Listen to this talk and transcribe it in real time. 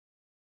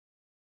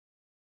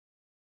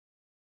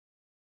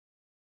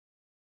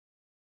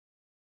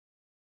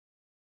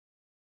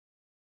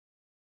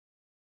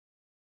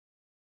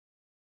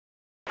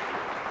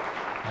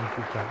Thank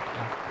you, Jack.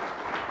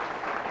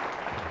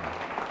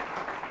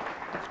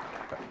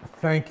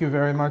 Thank you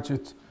very much.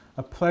 It's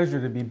a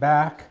pleasure to be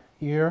back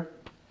here.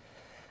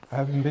 I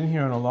haven't been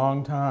here in a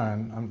long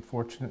time,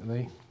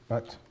 unfortunately,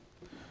 but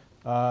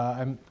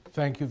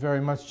thank you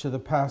very much to the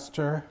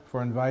pastor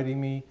for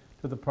inviting me,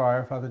 to the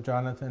prior, Father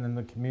Jonathan, and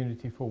the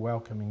community for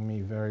welcoming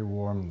me very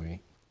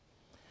warmly.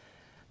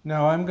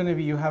 Now,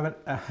 you have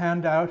a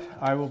handout.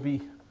 I will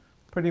be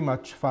pretty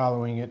much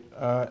following it.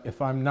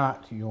 If I'm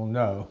not, you'll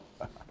know.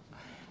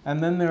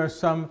 And then there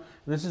are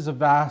this is a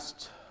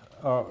vast,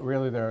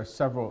 really there are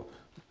several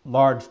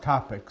large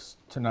topics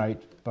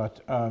tonight,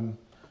 but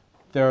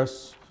there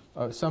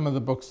are some of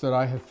the books that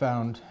I have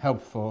found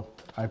helpful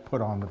I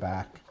put on the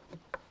back.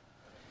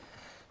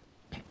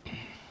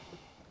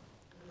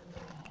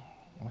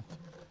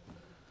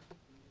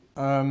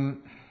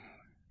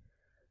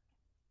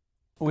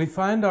 We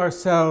find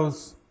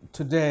ourselves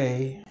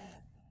today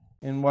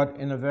in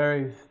a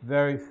very,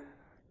 very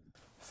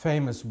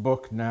famous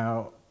book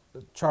now,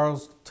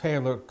 Charles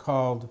Taylor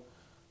called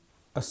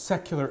A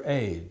Secular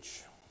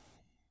Age,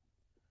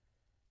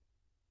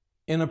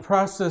 in a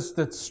process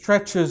that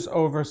stretches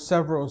over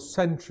several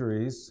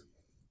centuries.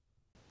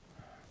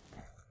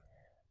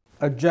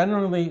 A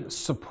generally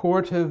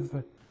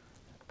supportive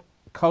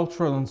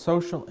cultural and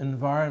social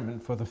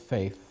environment for the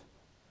faith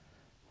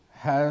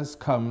has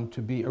come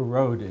to be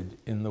eroded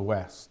in the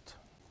West.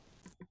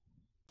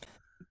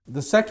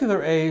 The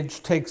secular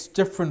age takes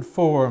different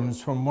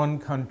forms from one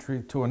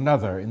country to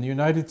another. In the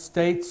United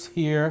States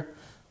here,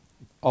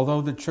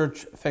 although the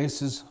church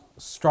faces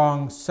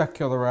strong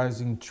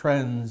secularizing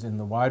trends in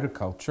the wider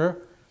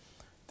culture,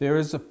 there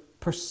is a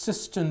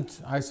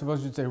persistent, I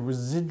suppose you'd say,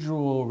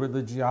 residual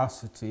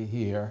religiosity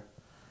here,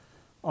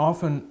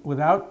 often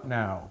without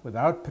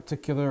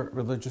particular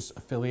religious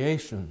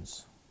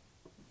affiliations.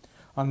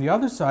 On the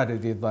other side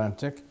of the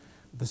Atlantic,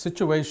 the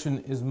situation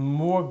is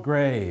more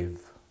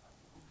grave,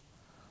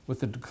 with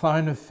the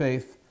decline of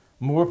faith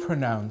more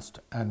pronounced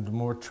and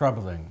more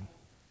troubling.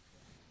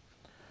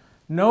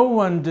 No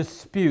one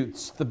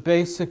disputes the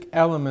basic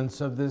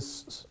elements of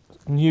this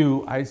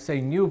new, I say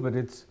new, but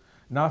it's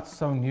not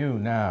so new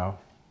now,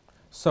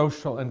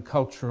 social and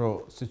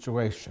cultural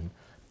situation.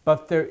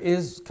 But there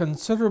is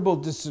considerable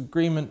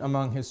disagreement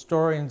among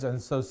historians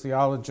and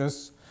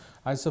sociologists,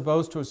 I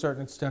suppose to a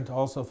certain extent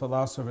also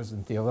philosophers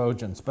and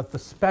theologians, but the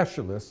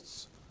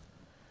specialists,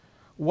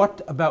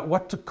 about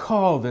what to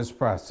call this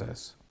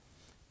process.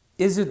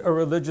 Is it a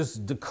religious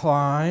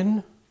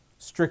decline,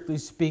 strictly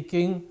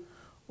speaking,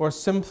 or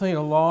simply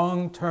a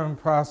long-term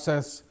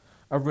process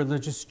of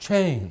religious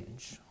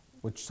change,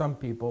 which some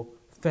people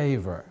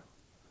favor?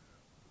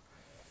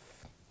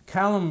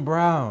 Callum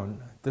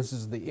Brown, this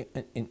is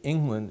in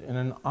England, in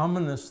an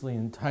ominously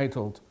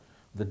entitled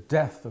The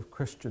Death of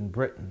Christian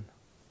Britain,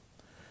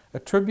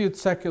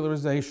 attributes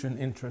secularization,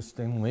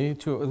 interestingly,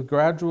 to a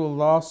gradual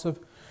loss of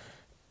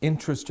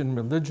interest in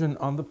religion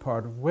on the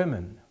part of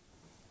women.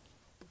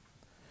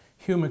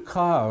 Hugh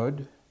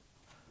MacLeod,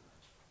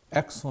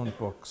 excellent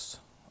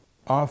books,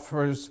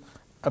 offers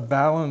a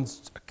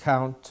balanced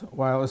account,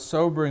 while a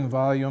sobering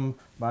volume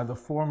by the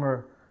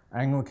former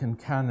Anglican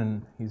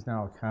canon, he's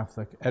now a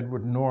Catholic,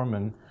 Edward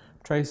Norman,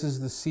 traces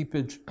the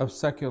seepage of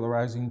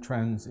secularizing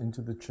trends into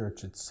the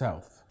church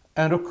itself.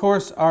 And of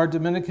course, our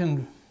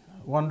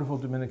wonderful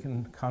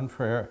Dominican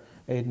confrere,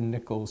 Aidan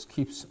Nichols,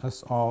 keeps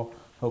us all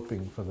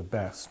hoping for the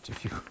best.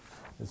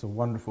 There's a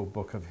wonderful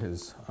book of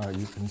his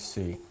you can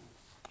see.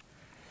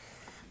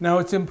 Now,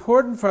 it's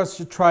important for us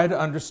to try to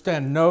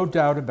understand, no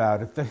doubt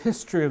about it, the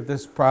history of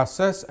this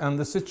process and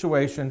the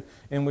situation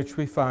in which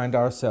we find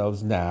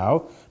ourselves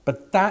now,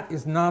 but that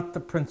is not the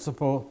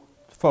principal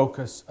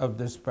focus of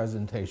this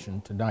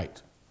presentation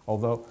tonight,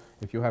 although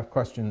if you have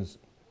questions,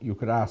 you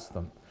could ask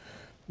them.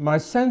 My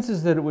sense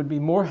is that it would be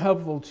more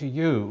helpful to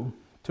you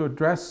to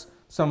address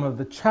some of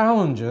the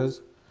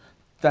challenges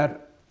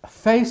that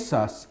face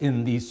us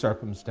in these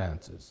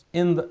circumstances,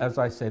 as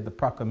I say, the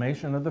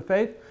proclamation of the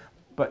faith.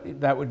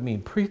 But that would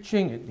mean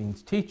preaching, it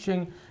means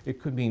teaching,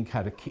 it could mean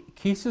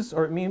catechesis,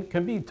 or it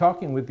can be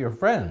talking with your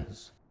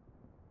friends.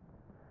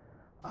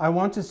 I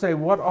want to say,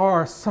 what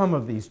are some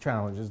of these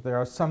challenges? There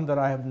are some that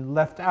I have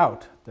left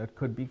out that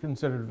could be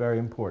considered very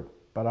important,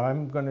 but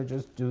I'm going to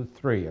just do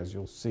three, as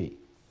you'll see.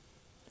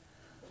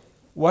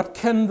 What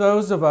can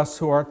those of us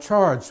who are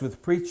charged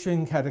with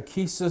preaching,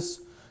 catechesis,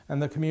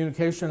 and the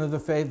communication of the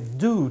faith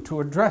do to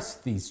address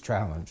these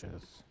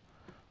challenges?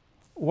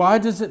 Why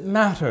does it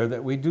matter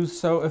that we do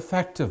so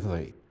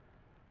effectively?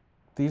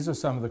 These are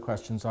some of the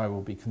questions I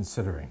will be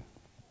considering.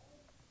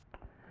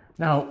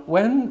 Now,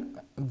 when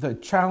the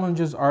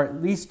challenges are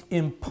at least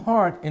in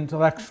part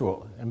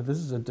intellectual, and this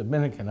is a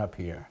Dominican up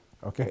here,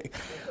 okay?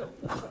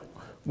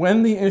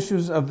 When the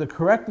issues of the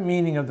correct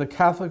meaning of the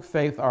Catholic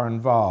faith are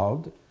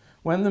involved,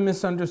 when the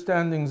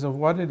misunderstandings of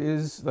what it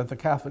is that the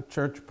Catholic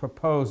Church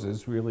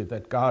proposes, really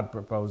that God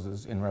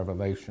proposes in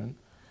Revelation,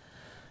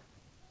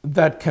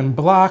 that can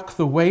block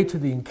the way to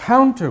the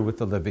encounter with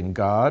the living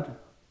God,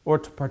 or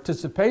to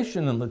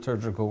participation in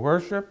liturgical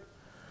worship,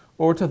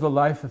 or to the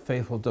life of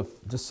faithful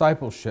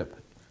discipleship,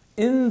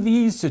 in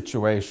these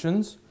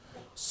situations,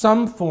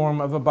 some form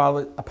of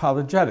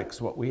apologetics,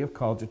 what we have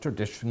called it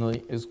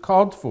traditionally, is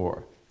called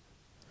for.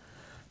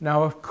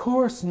 Now, of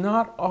course,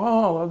 not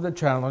all of the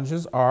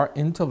challenges are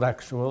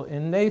intellectual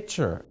in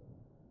nature,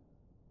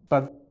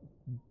 but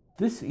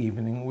this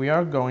evening we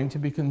are going to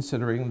be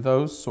considering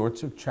those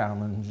sorts of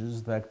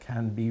challenges that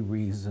can be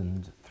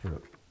reasoned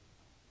through.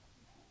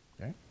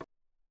 Okay?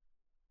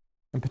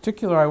 In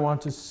particular, I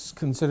want to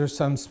consider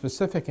some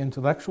specific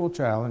intellectual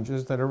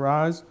challenges that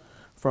arise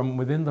from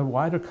within the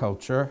wider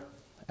culture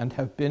and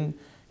have been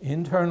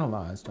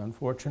internalized,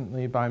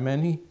 unfortunately, by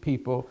many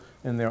people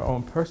in their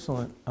own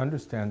personal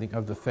understanding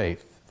of the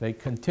faith. They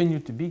continue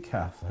to be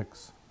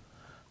Catholics,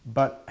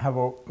 but have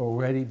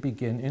already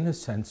begun, in a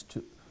sense,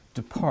 to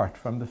depart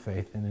from the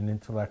faith in an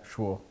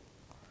intellectual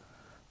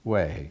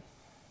way.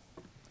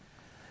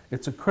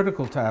 It's a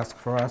critical task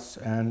for us,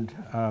 and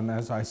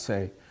as I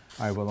say,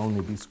 I will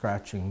only be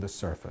scratching the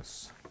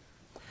surface.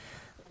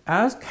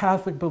 As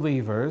Catholic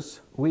believers,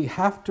 we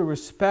have to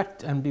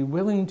respect and be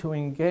willing to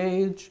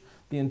engage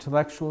the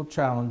intellectual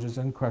challenges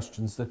and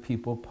questions that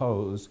people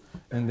pose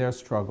in their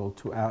struggle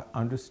to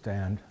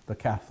understand the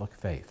Catholic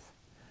faith.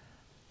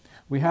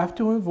 We have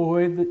to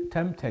avoid the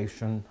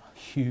temptation,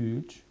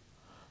 huge,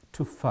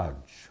 to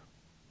fudge,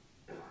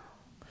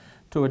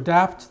 to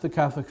adapt the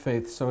Catholic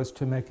faith so as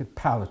to make it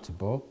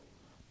palatable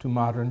to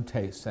modern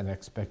tastes and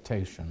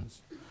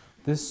expectations.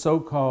 This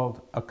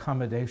so-called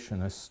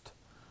accommodationist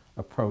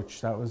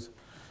approach, that was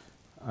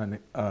an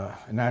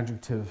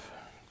adjective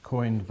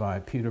coined by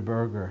Peter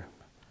Berger,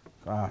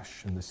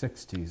 in the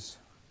 60s,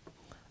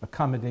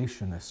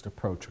 accommodationist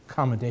approach,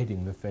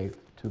 accommodating the faith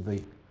to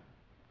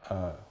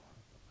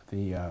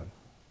the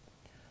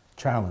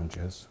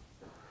challenges.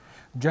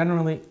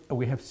 Generally,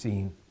 we have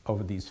seen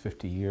over these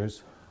 50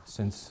 years,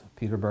 since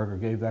Peter Berger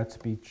gave that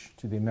speech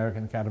to the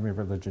American Academy of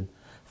Religion,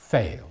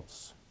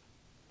 fails.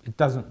 It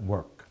doesn't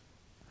work.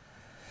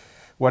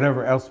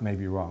 Whatever else may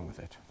be wrong with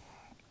it.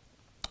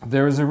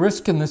 There is a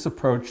risk in this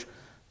approach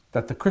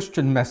that the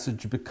Christian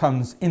message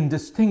becomes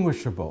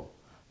indistinguishable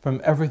from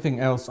everything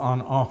else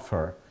on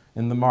offer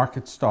in the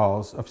market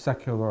stalls of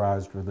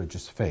secularized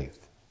religious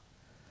faith.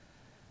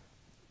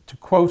 To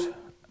quote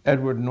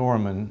Edward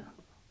Norman,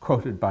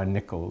 quoted by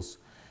Nichols,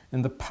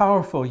 in the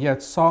powerful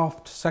yet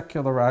soft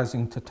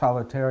secularizing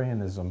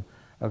totalitarianism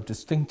of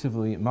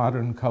distinctively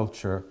modern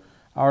culture,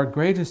 our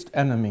greatest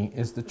enemy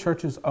is the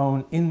Church's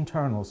own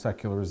internal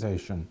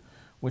secularization,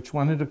 which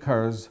when it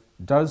occurs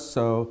does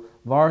so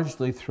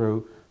largely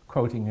through,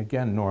 quoting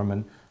again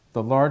Norman,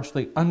 the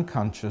largely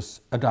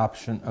unconscious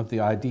adoption of the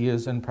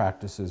ideas and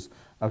practices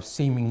of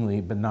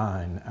seemingly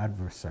benign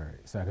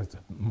adversaries. That is a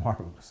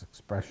marvelous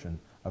expression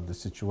of the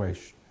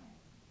situation.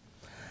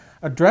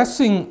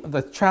 Addressing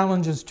the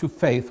challenges to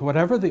faith,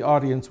 whatever the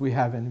audience we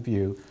have in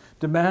view,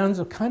 demands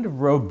a kind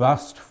of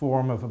robust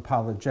form of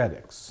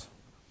apologetics.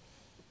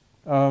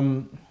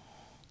 Not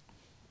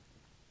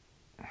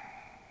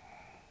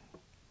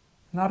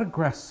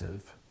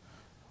aggressive,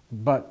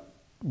 but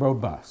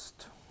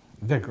robust,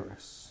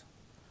 vigorous.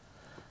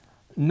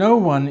 No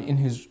one in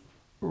his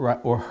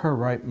or her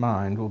right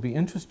mind will be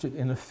interested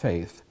in a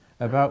faith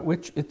about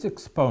which its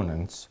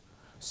exponents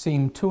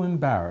seem too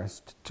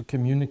embarrassed to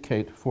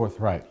communicate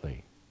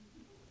forthrightly.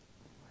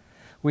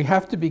 We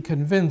have to be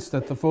convinced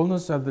that the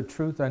fullness of the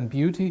truth and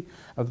beauty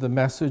of the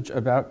message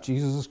about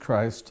Jesus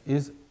Christ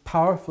is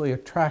powerfully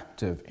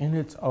attractive in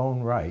its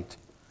own right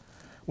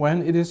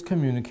when it is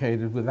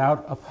communicated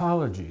without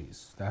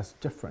apologies. That's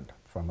different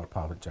from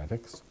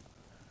apologetics,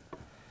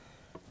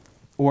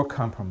 or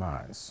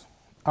compromise.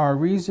 Our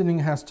reasoning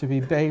has to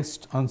be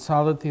based on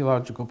solid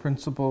theological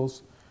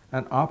principles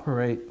and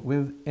operate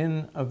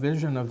within a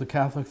vision of the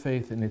Catholic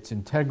faith in its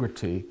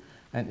integrity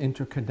and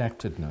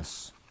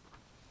interconnectedness.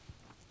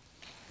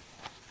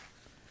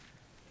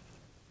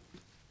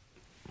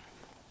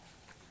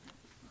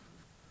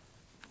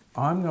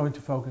 I'm going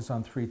to focus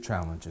on three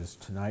challenges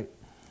tonight,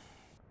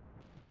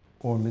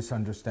 or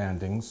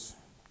misunderstandings,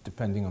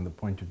 depending on the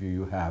point of view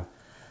you have,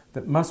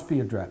 that must be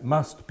addressed,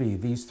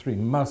 these three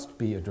must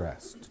be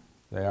addressed.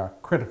 They are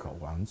critical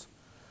ones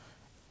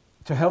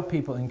to help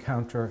people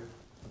encounter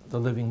the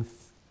living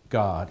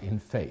God in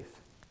faith.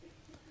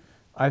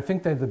 I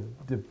think they're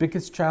the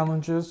biggest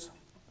challenges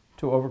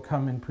to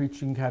overcome in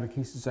preaching,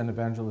 catechesis, and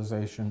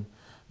evangelization.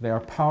 They are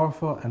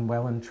powerful and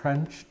well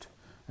entrenched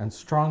and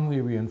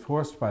strongly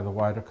reinforced by the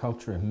wider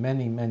culture in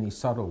many, many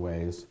subtle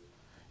ways.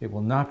 It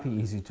will not be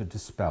easy to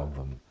dispel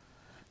them.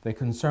 They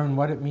concern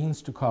what it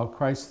means to call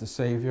Christ the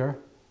Savior,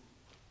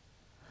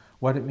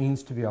 what it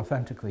means to be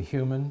authentically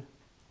human,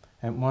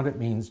 and what it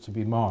means to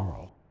be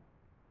moral.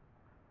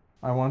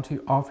 I want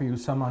to offer you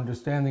some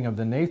understanding of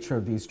the nature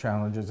of these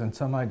challenges and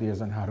some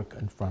ideas on how to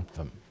confront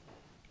them.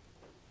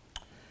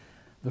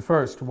 The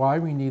first, why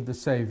we need the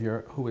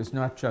Savior who is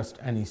not just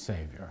any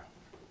Savior.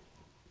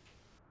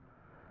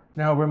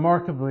 Now,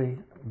 remarkably,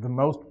 the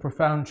most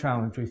profound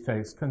challenge we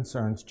face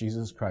concerns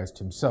Jesus Christ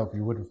himself.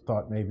 You would have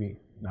thought maybe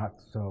not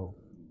so,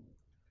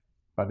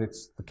 but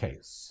it's the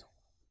case.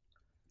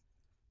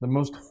 The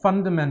most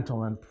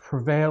fundamental and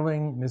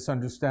prevailing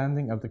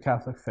misunderstanding of the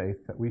Catholic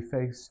faith that we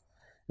face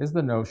is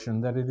the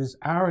notion that it is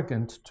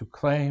arrogant to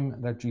claim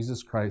that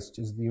Jesus Christ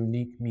is the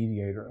unique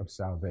mediator of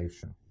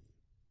salvation.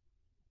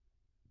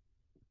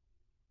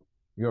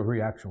 Your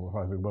reaction will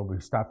probably be, well, we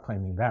stop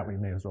claiming that, we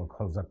may as well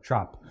close up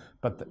shop.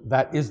 But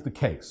that is the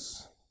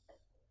case.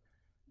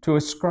 To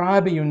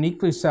ascribe a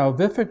uniquely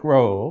salvific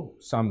role,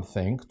 some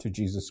think, to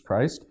Jesus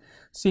Christ,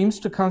 seems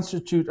to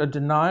constitute a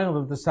denial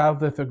of the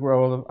salvific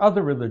role of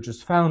other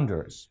religious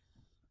founders,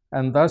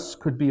 and thus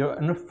could be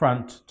an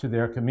affront to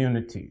their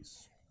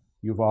communities.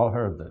 You've all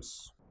heard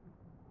this.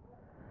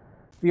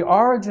 The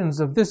origins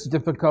of this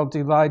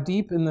difficulty lie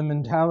deep in the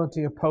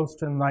mentality of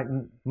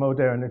post-Enlightenment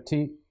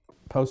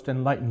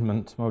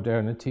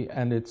modernity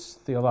and its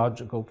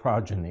theological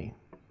progeny.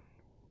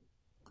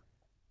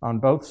 On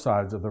both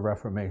sides of the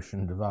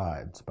Reformation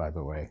divides, by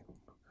the way.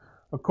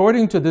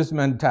 According to this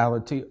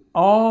mentality,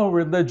 all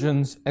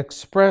religions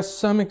express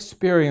some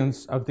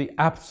experience of the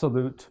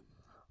absolute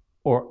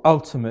or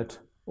ultimate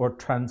or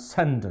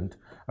transcendent.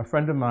 A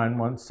friend of mine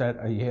once said,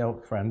 a Yale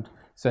friend,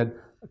 said,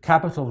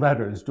 capital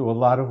letters do a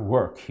lot of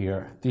work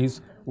here.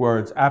 These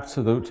words,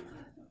 absolute,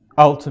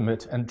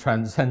 ultimate, and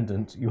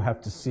transcendent, you have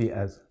to see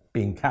as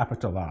being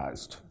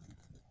capitalized.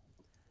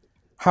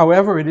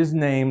 However it is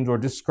named or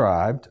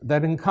described,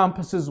 that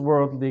encompasses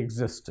worldly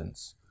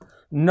existence.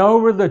 No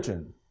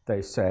religion,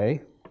 they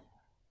say,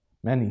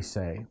 many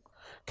say,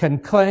 can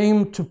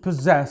claim to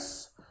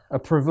possess a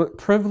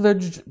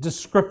privileged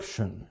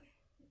description,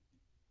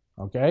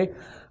 okay,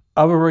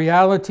 of a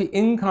reality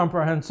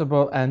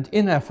incomprehensible and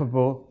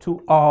ineffable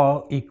to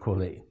all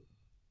equally,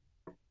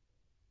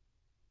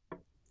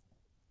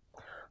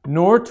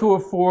 nor to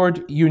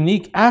afford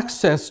unique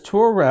access to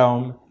a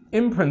realm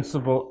in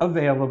principle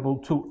available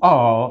to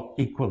all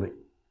equally.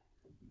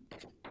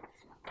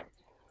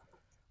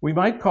 We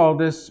might call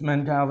this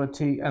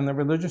mentality and the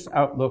religious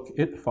outlook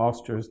it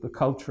fosters the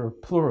culture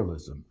of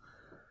pluralism.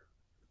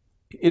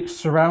 It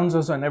surrounds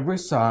us on every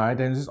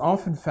side and is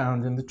often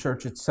found in the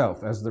church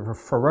itself as the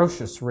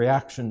ferocious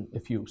reaction,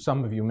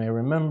 some of you may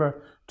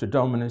remember, to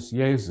Dominus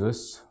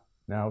Jesus,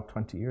 now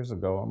 20 years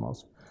ago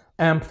almost,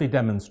 amply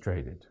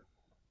demonstrated.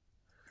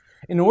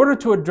 In order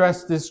to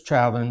address this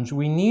challenge,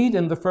 we need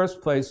in the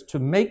first place to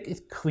make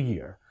it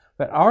clear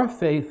that our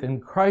faith in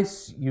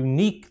Christ's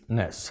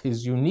uniqueness,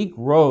 his unique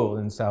role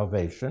in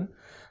salvation,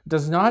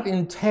 does not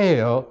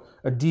entail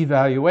a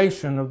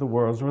devaluation of the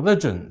world's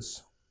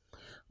religions.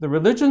 The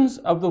religions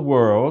of the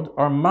world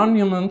are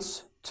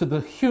monuments to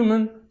the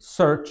human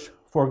search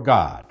for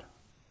God.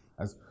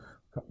 As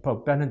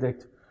Pope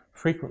Benedict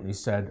frequently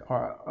said,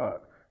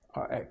 are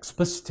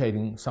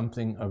explicitating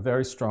something, a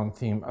very strong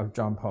theme of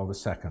John Paul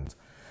II.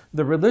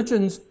 The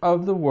religions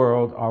of the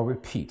world, I'll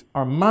repeat,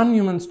 are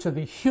monuments to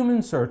the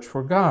human search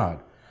for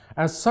God.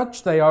 As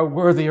such, they are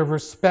worthy of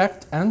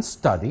respect and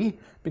study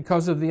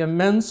because of the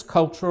immense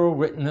cultural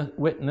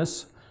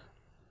witness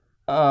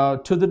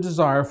to the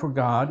desire for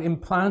God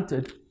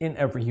implanted in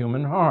every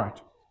human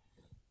heart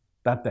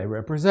that they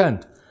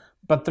represent.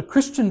 But the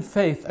Christian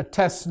faith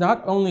attests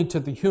not only to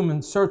the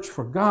human search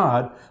for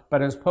God,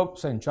 but as Pope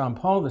St. John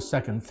Paul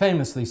II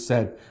famously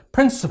said,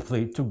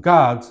 principally to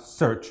God's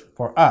search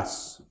for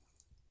us.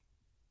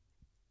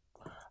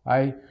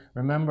 I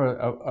remember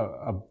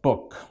a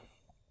book,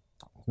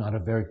 not a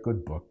very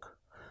good book,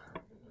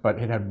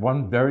 but it had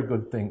one very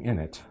good thing in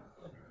it,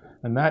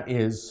 and that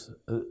is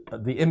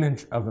the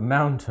image of a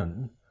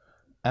mountain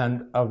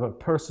and of a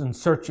person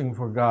searching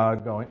for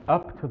God going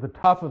up to the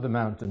top of the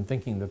mountain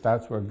thinking that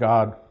that's where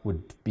God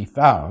would be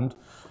found,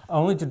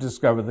 only to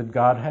discover that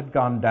God had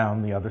gone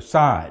down the other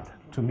side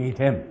to meet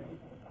him.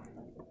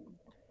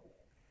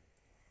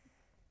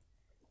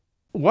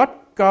 What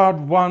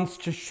God wants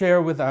to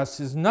share with us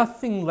is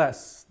nothing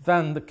less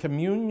than the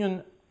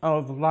communion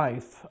of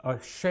life, a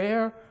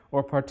share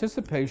or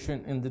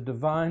participation in the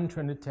divine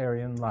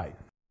Trinitarian life.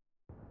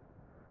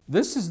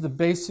 This is the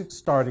basic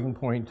starting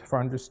point for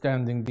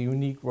understanding the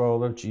unique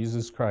role of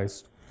Jesus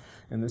Christ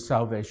in the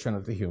salvation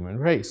of the human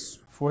race.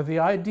 For the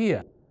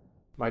idea,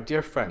 my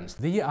dear friends,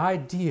 the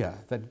idea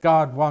that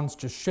God wants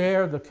to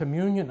share the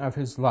communion of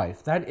his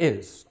life, that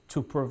is,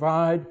 to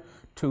provide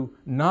to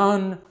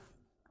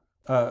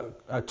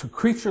to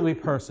creaturely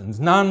persons,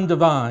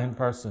 non-divine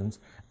persons,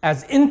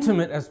 as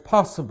intimate as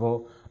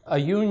possible a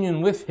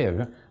union with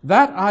him,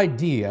 that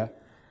idea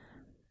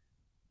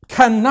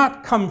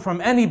cannot come from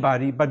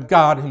anybody but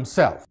God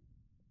himself.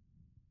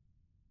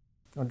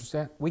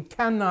 Understand? We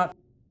cannot,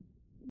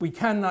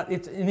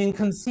 it's an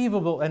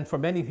inconceivable and for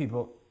many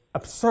people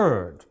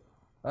absurd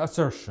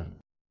assertion.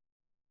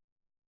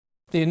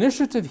 The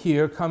initiative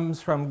here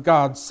comes from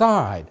God's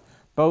side,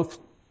 both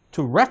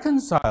to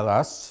reconcile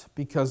us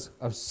because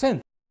of sin.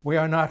 We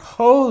are not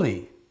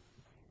holy.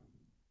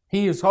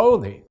 He is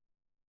holy.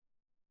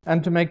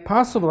 And to make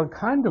possible a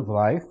kind of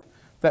life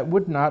that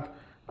would not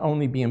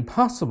only be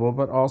impossible,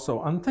 but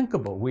also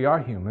unthinkable. We are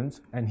humans,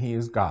 and he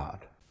is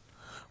God.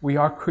 We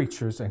are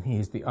creatures, and he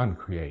is the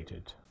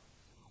uncreated.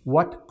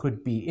 What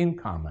could be in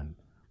common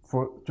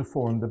to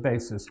form the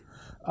basis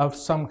of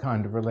some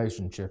kind of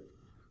relationship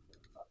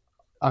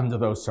under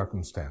those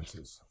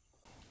circumstances,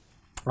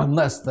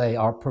 unless they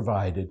are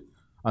provided,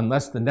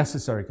 unless the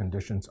necessary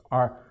conditions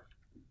are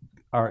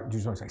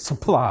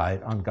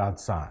supplied on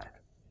God's side.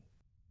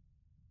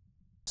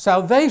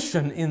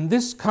 Salvation in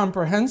this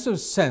comprehensive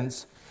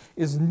sense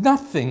is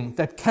nothing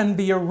that can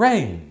be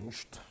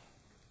arranged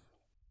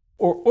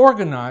or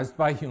organized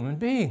by human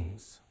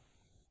beings.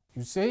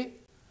 You see?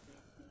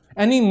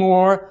 Any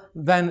more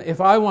than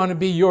if I want to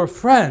be your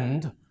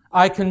friend,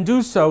 I can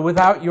do so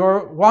without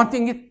your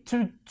wanting it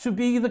to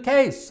be the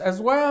case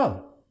as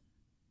well.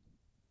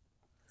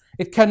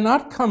 It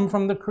cannot come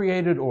from the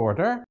created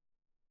order,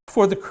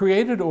 for the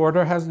created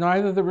order has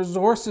neither the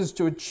resources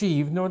to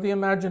achieve nor the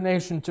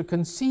imagination to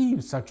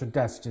conceive such a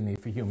destiny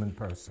for human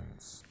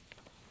persons.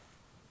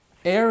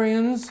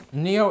 Arians,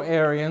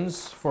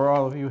 Neo-Arians, for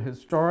all of you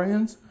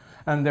historians,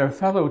 and their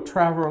fellow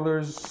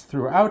travelers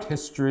throughout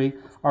history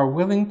are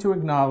willing to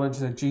acknowledge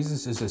that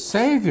Jesus is a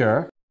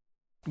Savior,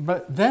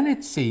 but then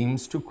it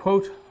seems, to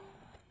quote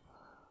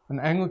an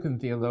Anglican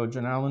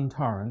theologian, Alan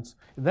Torrance,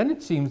 then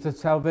it seems that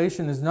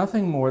salvation is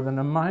nothing more than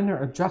a minor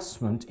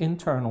adjustment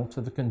internal to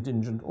the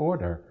contingent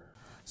order.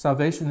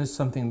 Salvation is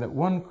something that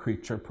one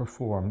creature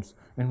performs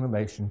in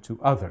relation to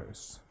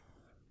others.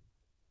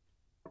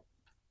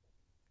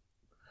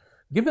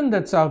 Given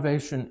that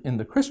salvation in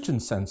the Christian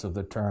sense of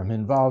the term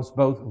involves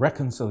both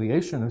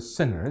reconciliation of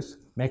sinners,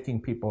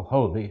 making people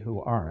holy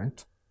who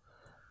aren't,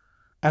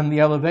 and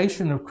the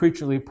elevation of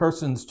creaturely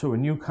persons to a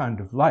new kind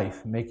of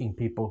life, making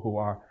people who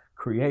are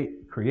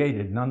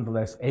created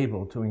nonetheless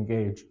able to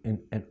engage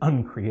in an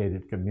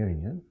uncreated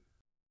communion,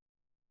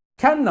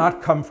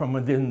 cannot come from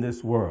within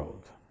this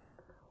world.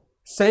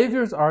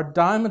 Saviors are a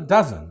dime a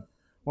dozen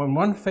when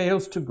one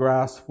fails to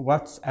grasp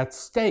what's at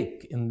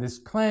stake in this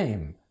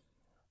claim.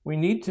 We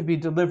need to be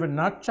delivered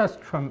not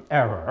just from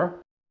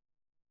error,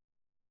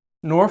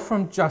 nor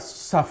from just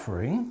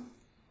suffering,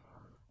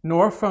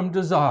 nor from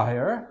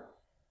desire.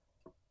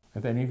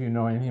 If any of you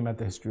know anything about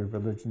the history of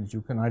religions,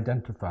 you can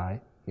identify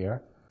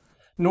here.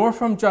 Nor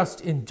from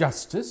just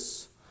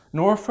injustice,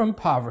 nor from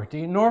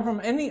poverty, nor from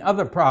any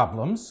other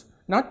problems,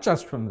 not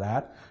just from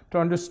that. To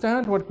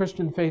understand what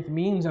Christian faith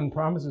means and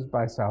promises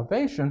by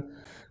salvation,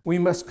 we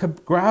must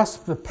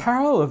grasp the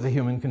peril of the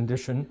human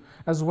condition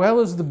as well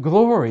as the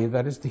glory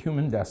that is the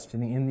human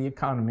destiny in the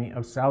economy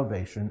of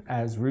salvation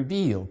as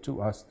revealed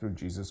to us through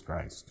Jesus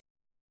Christ.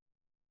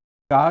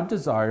 God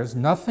desires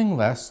nothing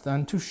less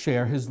than to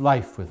share his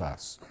life with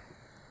us.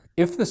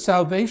 If the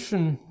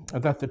salvation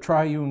that the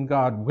triune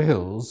God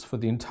wills for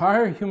the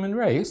entire human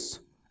race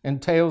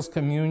entails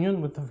communion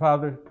with the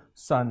Father,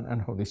 Son,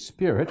 and Holy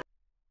Spirit,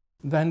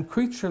 then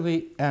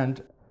creaturely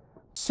and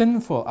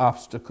sinful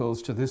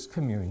obstacles to this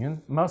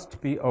communion must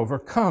be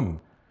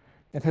overcome.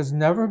 It has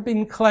never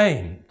been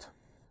claimed.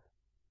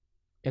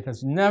 It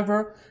has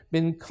never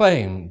been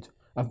claimed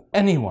of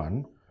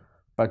anyone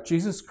but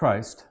Jesus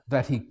Christ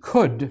that he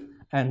could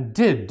and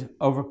did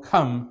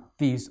overcome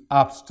these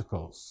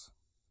obstacles.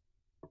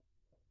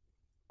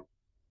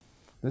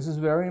 This is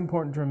very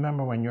important to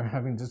remember when you're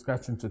having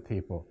discussions with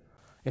people.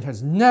 It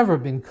has never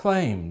been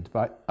claimed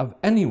of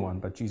anyone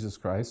but Jesus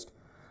Christ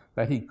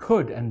that he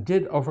could and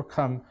did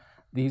overcome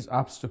these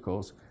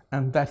obstacles,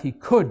 and that he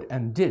could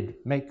and did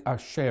make us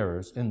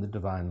sharers in the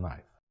divine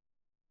life.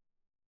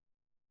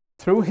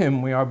 Through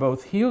him we are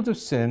both healed of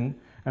sin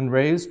and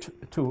raised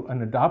to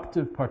an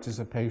adoptive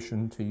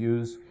participation, to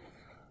use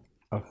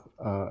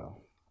an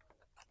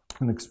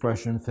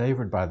expression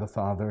favored by the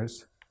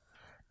Fathers,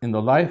 in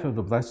the life of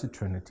the Blessed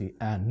Trinity,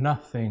 and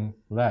nothing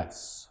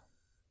less.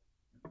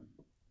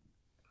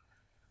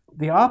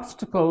 The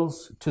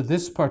obstacles to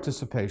this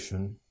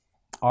participation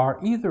are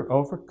either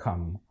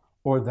overcome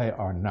or they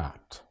are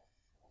not.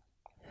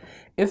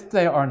 If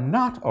they are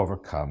not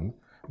overcome,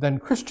 then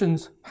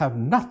Christians have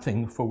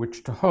nothing for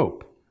which to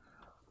hope,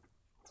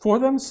 for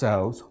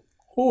themselves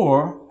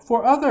or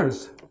for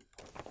others.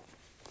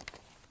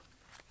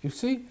 You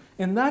see,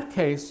 in that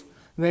case,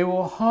 they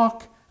will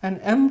hawk an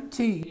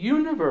empty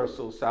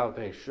universal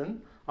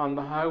salvation on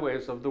the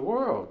highways of the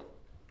world.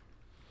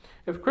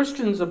 If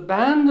Christians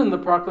abandon the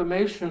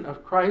proclamation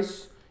of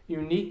Christ's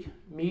unique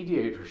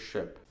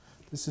mediatorship,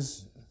 this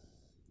is,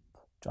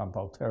 John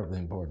Paul, terribly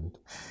important.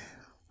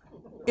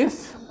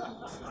 If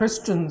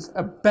Christians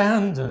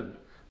abandon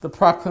the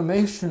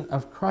proclamation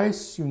of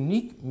Christ's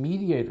unique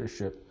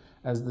mediatorship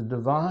as the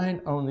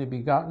divine only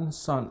begotten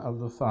Son of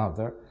the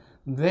Father,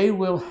 they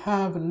will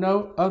have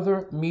no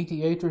other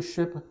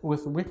mediatorship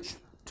with which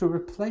to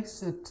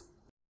replace it.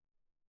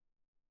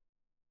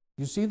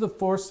 You see the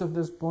force of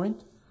this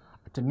point?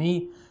 To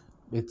me,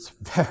 it's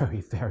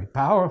very, very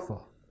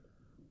powerful.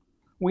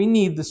 We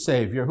need the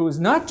Savior who is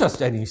not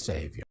just any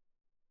Savior.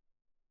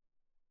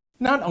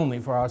 Not only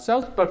for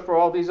ourselves, but for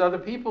all these other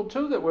people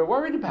too that we're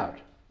worried about.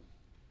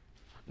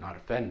 Not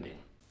offending,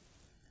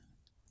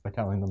 by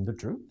telling them the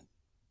truth.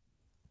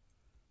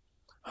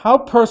 How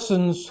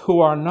persons who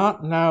are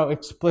not now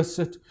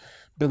explicit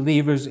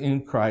believers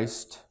in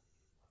Christ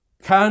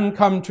can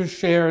come to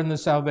share in the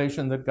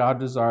salvation that God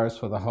desires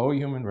for the whole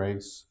human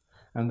race,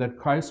 and that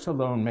Christ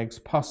alone makes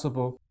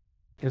possible,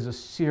 is a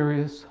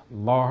serious,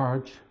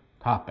 large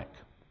topic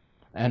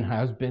and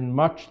has been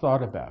much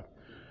thought about.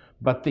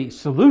 But the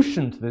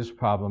solution to this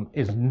problem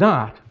is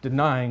not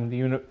denying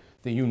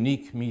the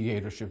unique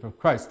mediatorship of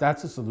Christ.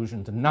 That's a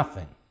solution to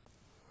nothing.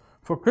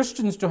 For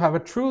Christians to have a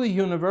truly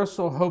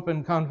universal hope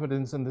and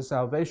confidence in the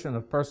salvation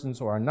of persons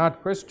who are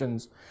not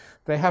Christians,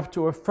 they have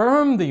to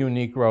affirm the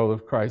unique role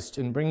of Christ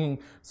in bringing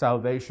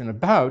salvation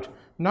about,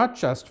 not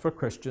just for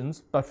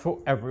Christians, but for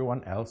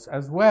everyone else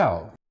as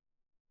well.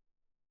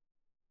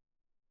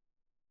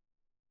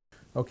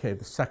 Okay,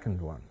 the second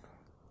one.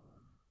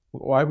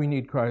 Why we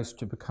need Christ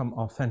to become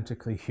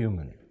authentically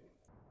human.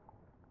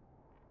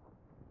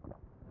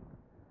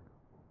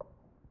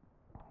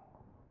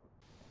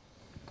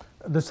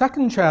 The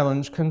second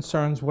challenge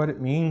concerns what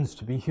it means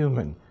to be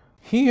human.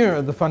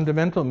 Here, the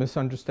fundamental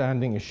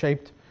misunderstanding is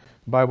shaped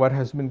by what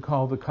has been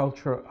called the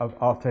culture of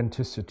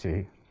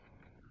authenticity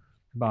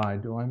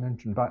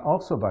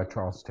also by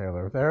Charles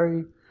Taylor.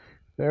 Very,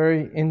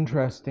 very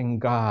interesting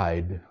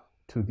guide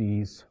to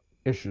these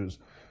issues.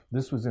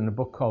 This was in a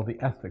book called The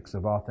Ethics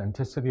of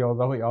Authenticity,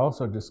 although he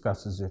also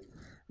discusses it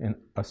in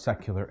A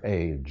Secular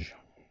Age.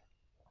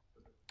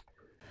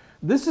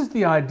 This is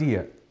the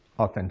idea,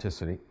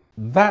 authenticity,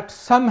 that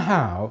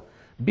somehow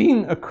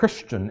being a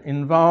Christian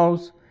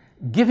involves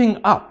giving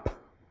up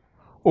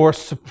or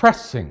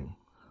suppressing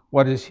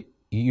what is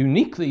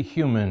uniquely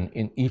human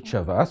in each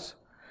of us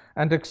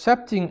and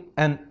accepting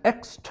an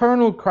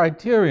external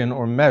criterion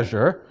or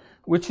measure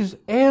which is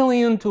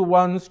alien to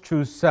one's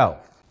true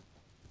self.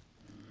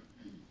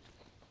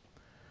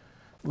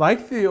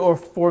 Like the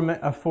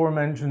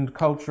aforementioned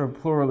culture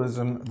of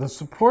pluralism, the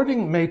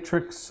supporting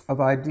matrix of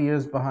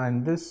ideas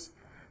behind this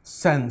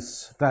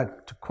sense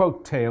that, to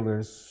quote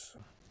Taylor's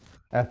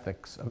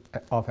Ethics of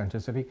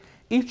Authenticity,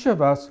 each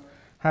of us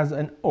has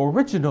an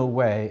original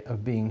way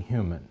of being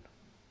human.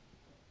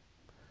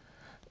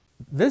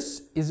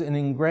 This is an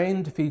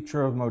ingrained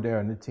feature of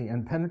modernity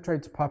and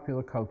penetrates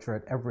popular culture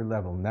at every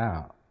level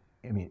now,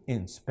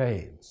 in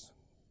spades.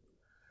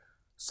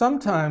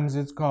 Sometimes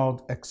it's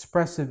called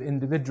expressive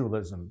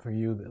individualism, for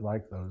you that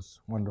like those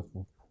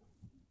wonderful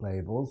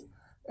labels,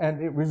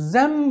 and it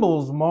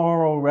resembles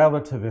moral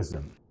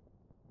relativism.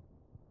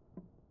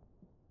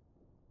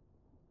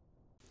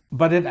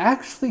 But it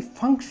actually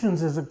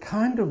functions as a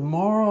kind of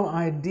moral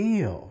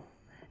ideal.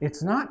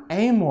 It's not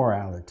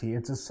amorality,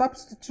 it's a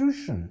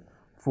substitution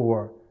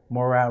for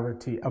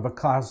morality of a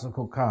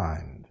classical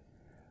kind.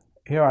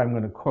 Here I'm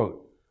going to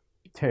quote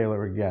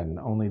Taylor again,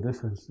 only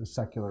this is the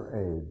secular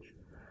age.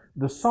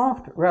 The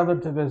soft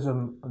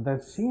relativism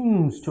that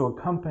seems to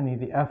accompany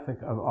the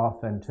ethic of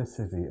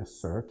authenticity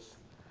asserts,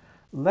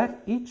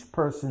 let each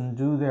person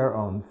do their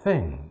own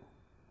thing.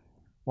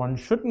 One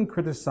shouldn't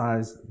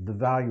criticize the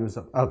values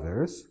of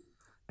others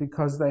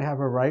because they have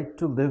a right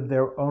to live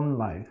their own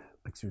life.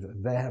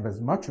 They have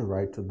as much a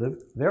right to live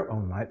their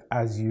own life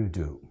as you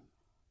do.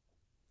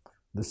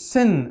 The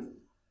sin,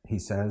 he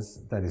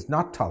says, that is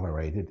not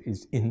tolerated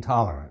is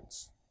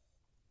intolerance.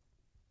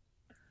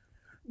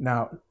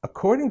 Now,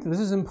 this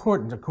is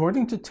important,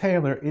 according to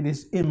Taylor, it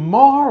is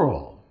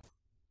immoral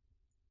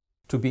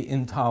to be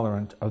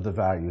intolerant of the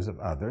values of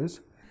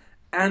others.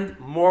 And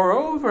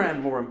moreover,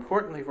 and more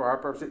importantly for our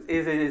purposes,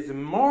 it is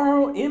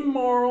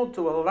immoral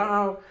to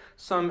allow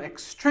some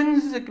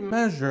extrinsic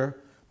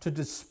measure to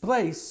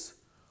displace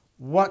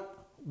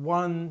what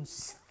one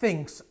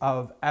thinks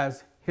of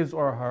as his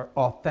or her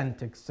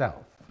authentic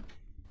self.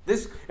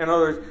 This, in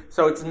other words,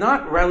 so it's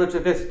not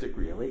relativistic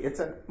really, it's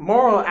a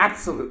moral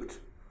absolute.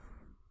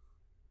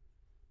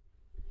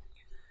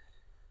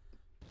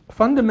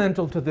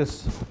 Fundamental to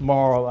this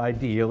moral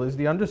ideal is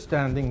the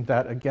understanding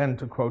that, again,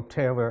 to quote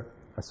Taylor,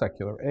 A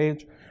Secular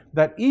Age,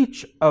 that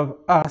each of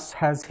us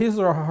has his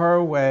or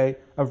her way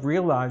of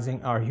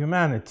realizing our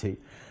humanity,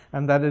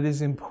 and that it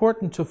is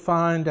important to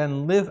find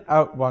and live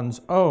out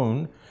one's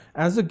own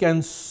as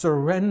against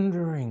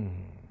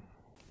surrendering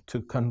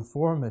to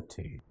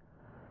conformity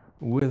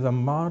with a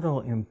model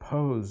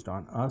imposed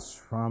on us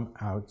from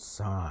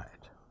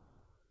outside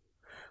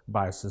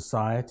by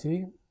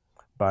society,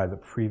 by the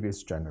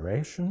previous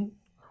generation,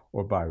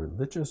 or by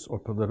religious or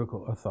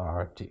political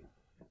authority.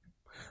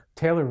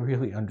 Taylor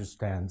really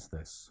understands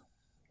this,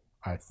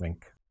 I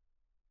think.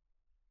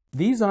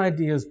 These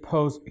ideas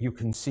pose, you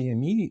can see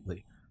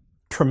immediately,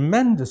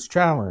 tremendous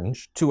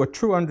challenge to a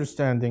true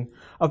understanding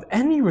of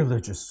any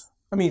religious.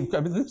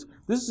 This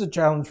is a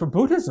challenge for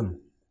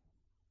Buddhism,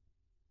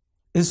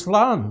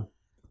 Islam,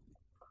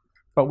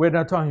 but we're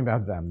not talking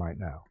about them right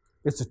now.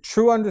 It's a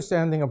true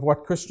understanding of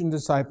what Christian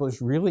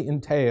discipleship really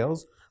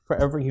entails for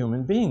every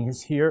human being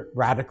is here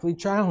radically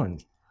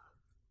challenged.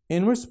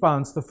 In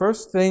response, the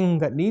first thing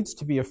that needs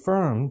to be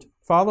affirmed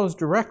follows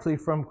directly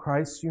from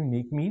Christ's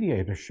unique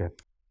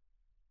mediatorship.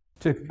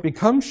 To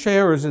become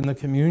sharers in the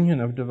communion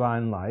of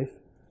divine life,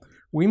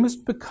 we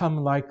must become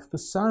like the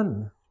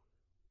Son,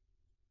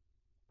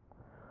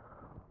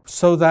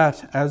 so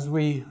that, as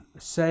we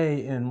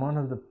say in one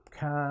of the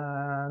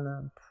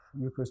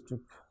Eucharistic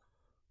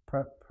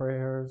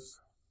prayers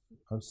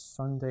of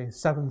Sunday,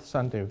 seventh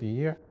Sunday of the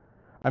year,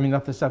 I mean,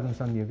 not the seventh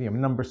Sunday of the year,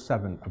 number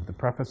 7 of the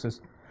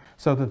prefaces.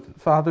 So that the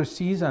Father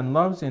sees and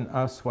loves in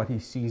us what he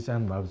sees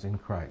and loves in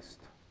Christ.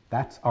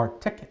 That's our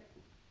ticket.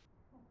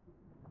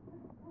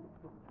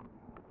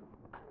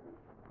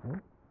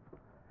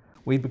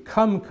 We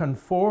become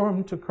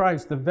conformed to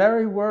Christ. The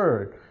very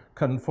word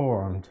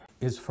conformed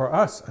is for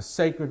us a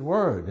sacred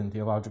word in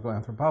theological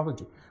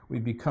anthropology. We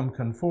become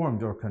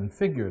conformed or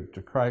configured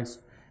to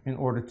Christ in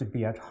order to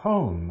be at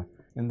home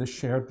in the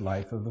shared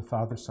life of the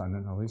Father, Son,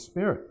 and Holy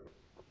Spirit.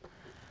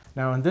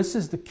 Now, and this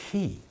is the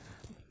key,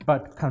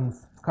 but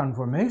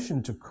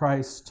conformation to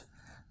Christ,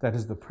 that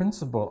is the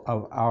principle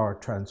of our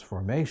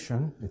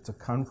transformation, it's a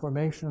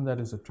conformation that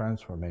is a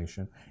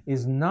transformation,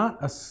 is not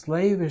a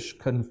slavish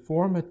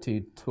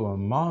conformity to a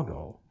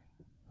model,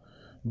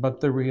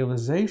 but the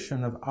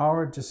realization of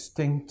our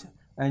distinct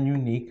and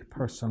unique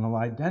personal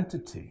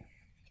identity.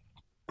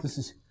 This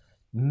is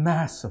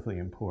massively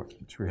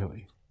important,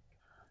 really.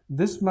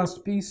 This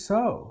must be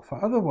so,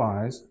 for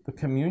otherwise the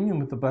communion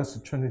with the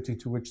Blessed Trinity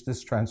to which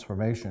this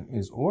transformation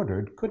is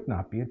ordered could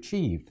not be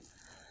achieved.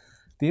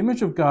 The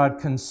image of God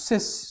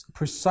consists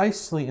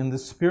precisely in the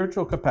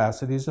spiritual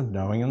capacities of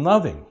knowing and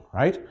loving,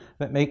 right?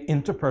 That make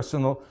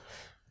interpersonal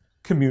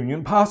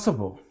communion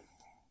possible.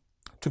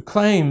 To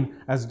claim,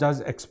 as does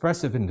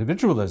expressive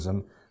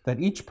individualism, that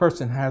each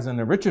person has an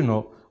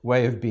original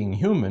way of being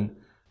human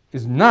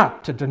is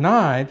not to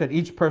deny that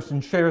each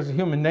person shares a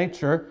human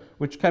nature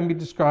which can be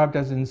described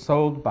as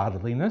ensouled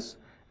bodiliness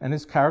and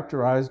is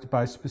characterized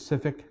by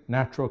specific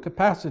natural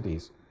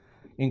capacities,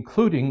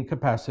 including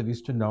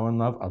capacities to know and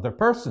love other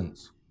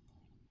persons.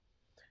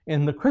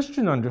 In the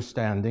Christian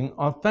understanding,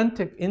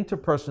 authentic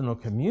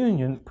interpersonal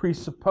communion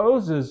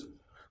presupposes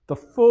the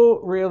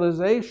full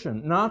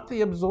realization, not the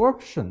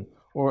absorption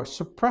or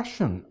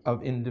suppression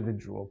of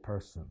individual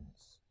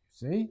persons.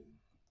 See?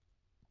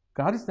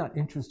 God is not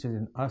interested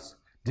in us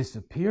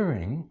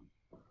disappearing.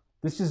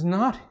 This is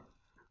not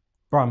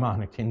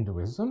Brahmanic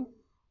Hinduism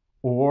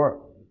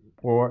or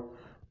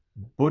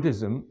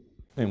Buddhism,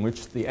 in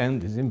which the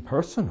end is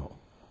impersonal.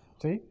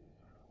 See?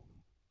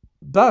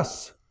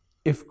 Thus,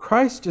 if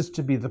Christ is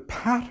to be the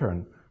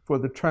pattern for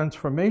the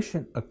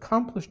transformation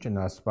accomplished in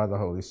us by the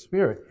Holy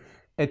Spirit,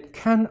 it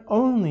can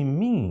only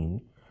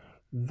mean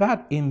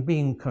that in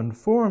being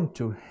conformed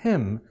to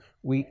him,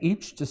 we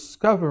each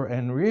discover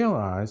and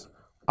realize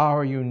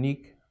our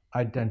unique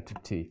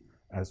identity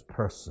as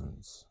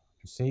persons.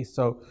 You see,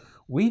 so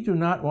we're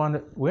not going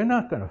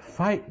to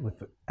fight with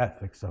the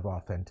ethics of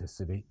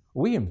authenticity.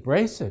 We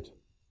embrace it.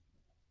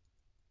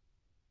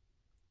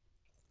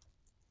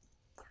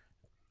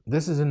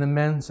 This is an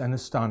immense and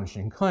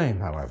astonishing claim,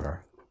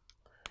 however.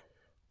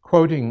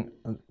 Quoting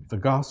the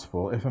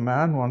gospel, if a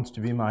man wants to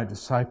be my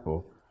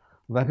disciple,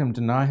 let him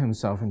deny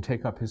himself and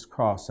take up his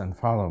cross and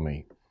follow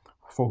me.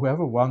 For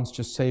whoever wants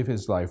to save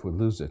his life will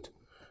lose it,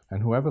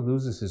 and whoever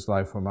loses his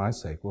life for my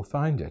sake will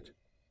find it.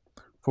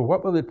 For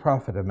what will it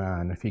profit a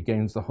man if he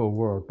gains the whole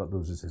world but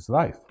loses his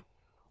life?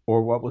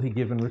 Or what will he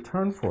give in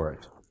return for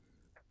it?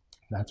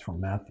 That's from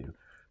Matthew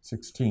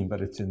 16,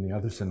 but it's in the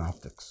other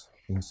synoptics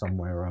in some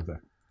way or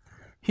other.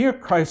 Here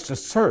Christ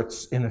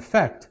asserts, in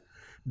effect,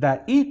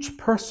 that each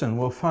person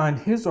will find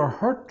his or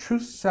her true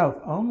self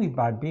only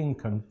by being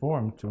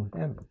conformed to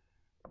him.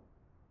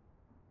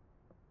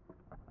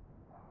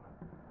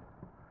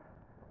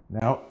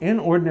 Now, in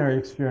ordinary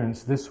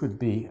experience, this would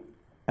be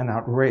an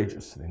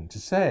outrageous thing to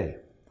say.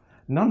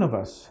 None of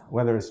us,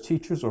 whether as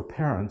teachers or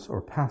parents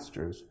or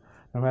pastors,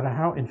 no matter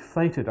how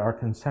inflated our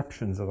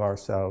conceptions of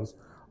ourselves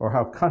or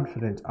how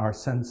confident our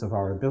sense of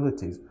our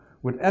abilities,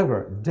 would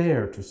ever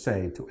dare to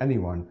say to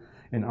anyone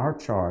in our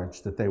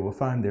charge that they will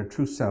find their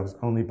true selves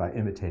only by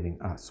imitating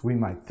us. We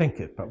might think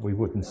it, but we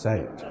wouldn't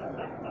say it.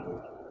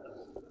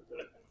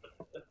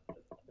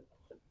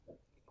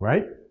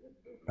 Right?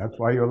 That's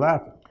why you're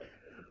laughing.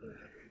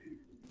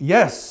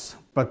 Yes,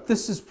 but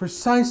this is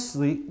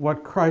precisely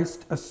what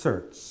Christ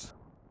asserts.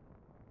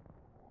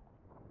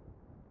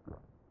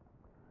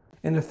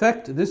 In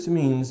effect, this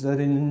means that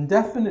an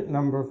indefinite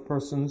number of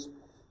persons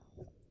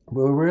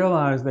will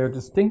realize their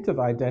distinctive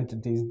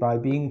identities by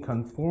being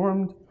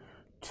conformed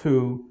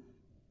to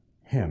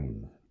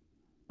him.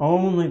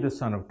 Only the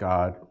Son of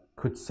God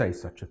could say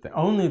such a thing.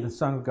 Only the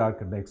Son of God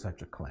could make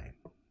such a claim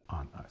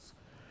on us.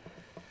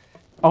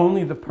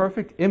 Only the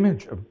perfect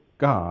image of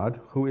God,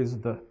 who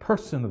is the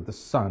person of the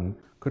Son,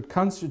 could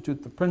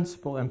constitute the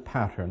principle and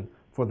pattern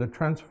for the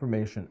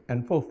transformation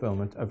and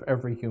fulfillment of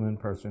every human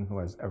person who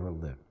has ever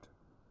lived.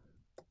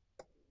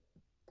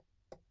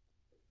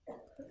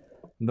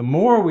 The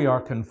more we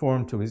are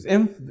conformed to his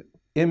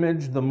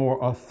image, the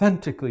more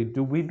authentically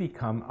do we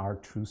become our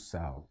true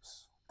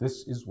selves.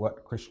 This is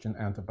what Christian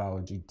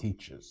anthropology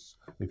teaches.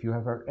 If you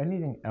have heard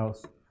anything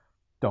else,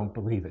 don't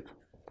believe it.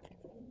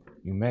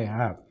 You may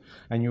have.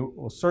 And you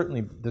will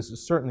certainly, this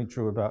is certainly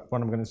true about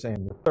what I'm going to say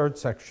in the third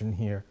section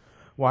here,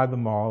 why the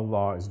moral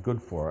law is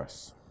good for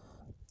us.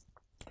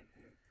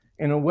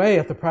 In a way,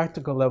 at the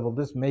practical level,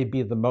 this may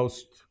be the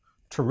most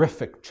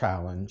terrific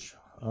challenge,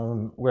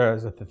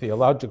 whereas at the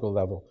theological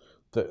level,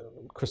 the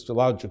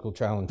Christological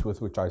challenge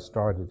with which I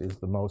started is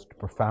the most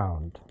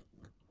profound.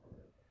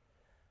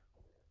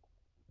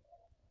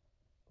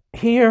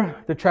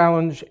 Here, the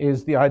challenge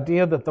is the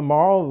idea that the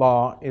moral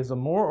law is a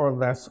more or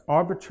less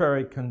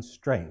arbitrary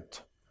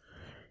constraint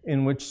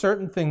in which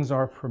certain things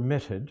are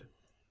permitted,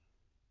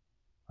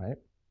 right,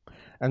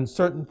 and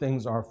certain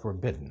things are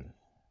forbidden.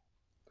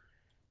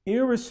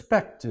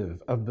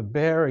 Irrespective of the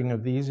bearing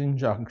of these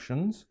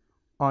injunctions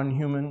on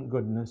human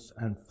goodness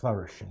and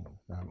flourishing.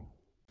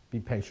 Be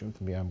patient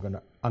with me, I'm going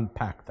to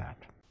unpack that.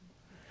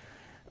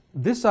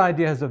 This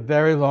idea has a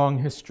very long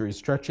history,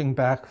 stretching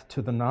back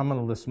to the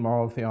nominalist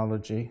moral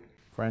theology.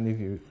 For any of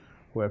you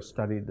who have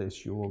studied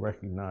this, you will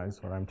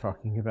recognize what I'm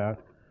talking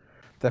about.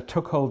 That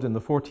took hold in the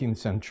 14th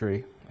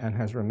century and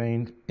has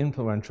remained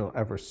influential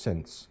ever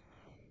since.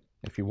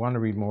 If you want to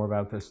read more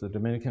about this, the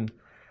Dominican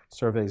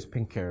Surveys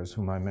Pinckaers,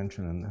 whom I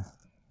mentioned,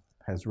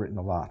 has written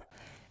a lot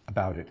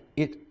about it.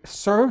 It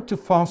served to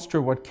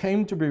foster what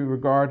came to be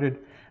regarded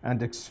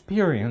and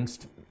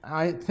experienced,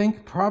 I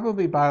think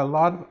probably by a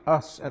lot of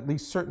us, at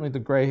least certainly the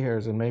gray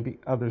hairs and maybe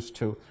others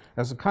too,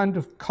 as a kind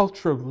of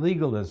culture of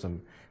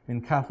legalism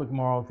in Catholic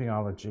moral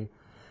theology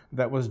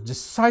that was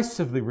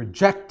decisively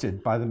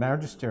rejected by the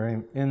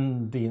magisterium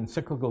in the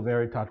encyclical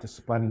Veritatis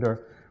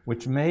Splendor,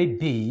 which may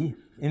be,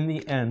 in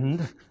the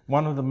end,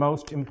 one of the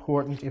most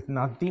important, if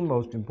not the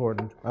most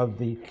important, of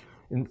the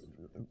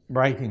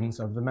writings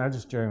of the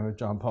magisterium of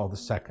John Paul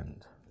II.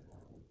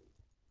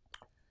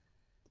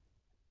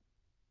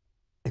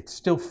 It's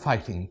still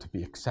fighting to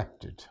be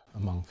accepted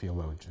among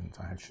theologians,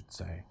 I should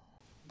say.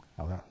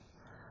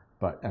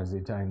 But as the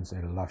Italians say,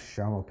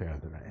 lasciamo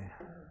perdere.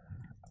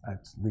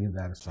 Let's leave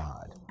that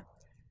aside.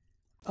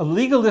 A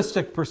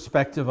legalistic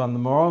perspective on the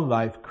moral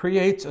life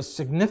creates a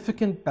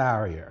significant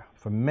barrier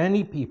for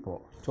many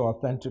people to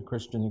authentic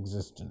Christian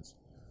existence.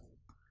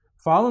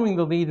 Following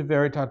the lead of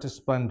Veritatis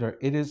Splendor,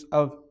 it is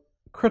of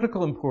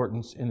critical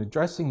importance in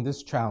addressing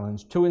this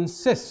challenge to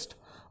insist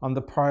on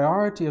the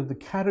priority of the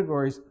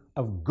categories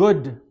of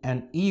good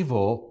and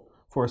evil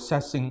for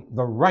assessing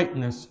the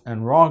rightness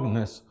and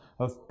wrongness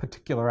of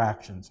particular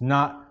actions,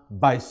 not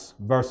vice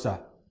versa.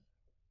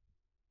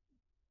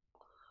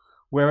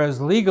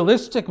 Whereas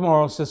legalistic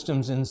moral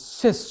systems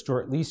insist,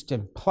 or at least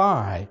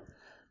imply,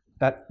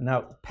 that,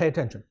 now pay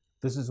attention,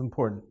 this is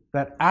important,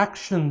 that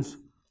actions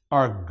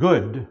are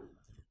good,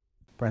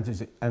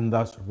 parentheses, and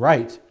thus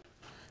right,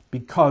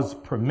 because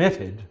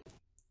permitted,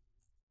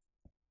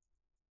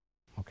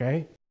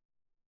 okay,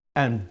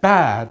 and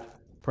bad,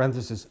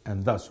 parentheses,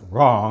 and thus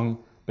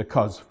wrong,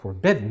 because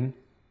forbidden.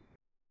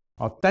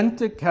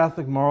 Authentic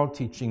Catholic moral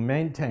teaching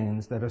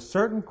maintains that a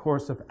certain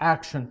course of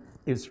action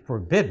is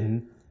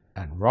forbidden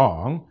and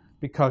wrong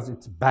because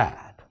it's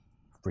bad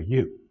for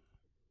you,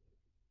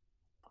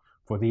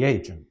 for the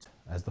agent,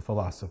 as the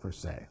philosophers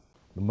say,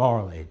 the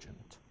moral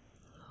agent,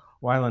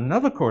 while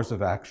another course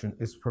of action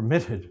is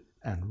permitted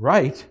and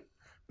right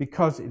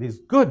because it is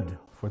good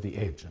for the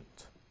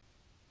agent.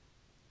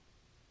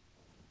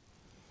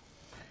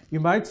 You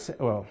might say,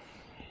 well,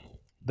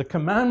 the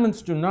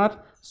commandments do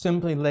not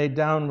simply lay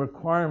down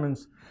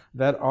requirements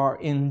that are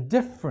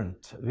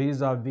indifferent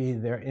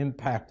vis-a-vis their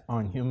impact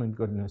on human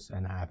goodness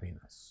and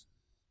happiness.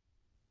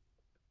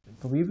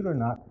 Believe it or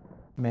not,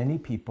 many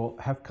people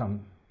have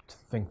come to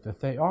think that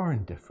they are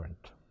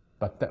indifferent,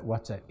 but that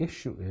what's at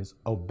issue is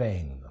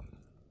obeying them.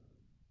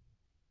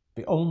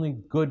 The only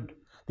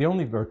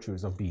virtue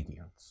is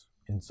obedience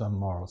in some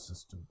moral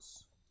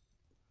systems.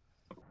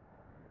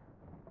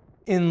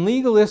 In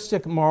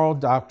legalistic moral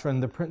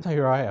doctrine,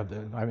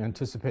 I'm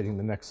anticipating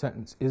the next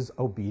sentence, is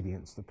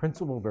obedience. The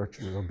principal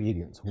virtue is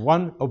obedience.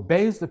 One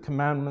obeys the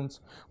commandments,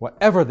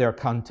 whatever their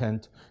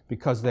content,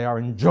 because they are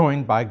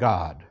enjoined by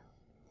God.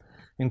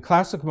 In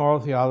classic moral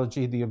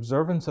theology, the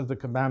observance of the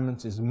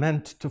commandments is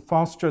meant to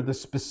foster the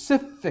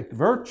specific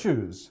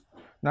virtues,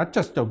 not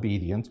just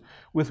obedience,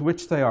 with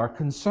which they are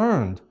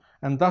concerned,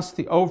 and thus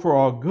the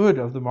overall good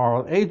of the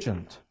moral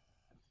agent.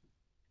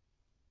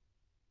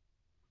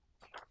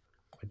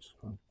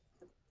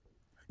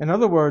 In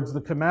other words,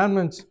 the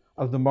commandments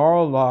of the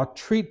moral law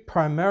treat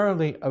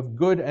primarily of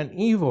good and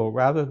evil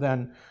rather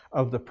than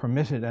of the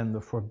permitted and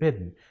the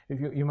forbidden.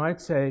 You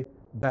might say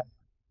that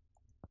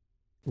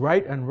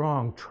right and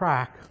wrong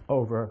track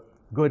over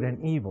good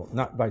and evil,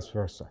 not vice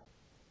versa.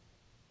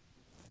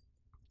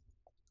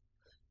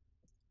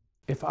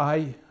 If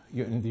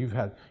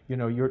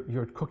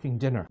you're cooking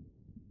dinner,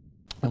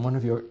 and one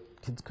of your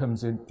kids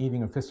comes in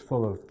eating a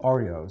fistful of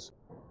Oreos,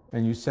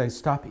 and you say,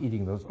 "Stop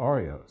eating those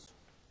Oreos."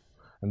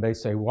 And they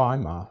say, "Why,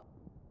 Ma?"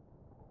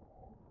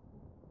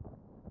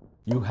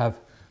 You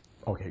have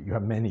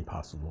many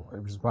possible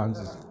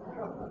responses.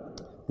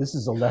 This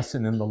is a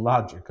lesson in the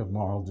logic of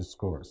moral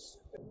discourse.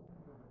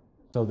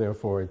 So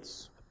therefore,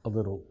 it's a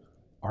little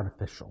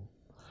artificial.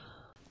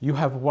 You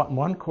have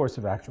one course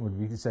of action would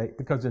be to say,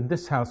 because in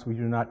this house we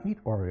do not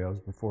eat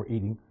Oreos before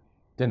eating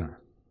dinner.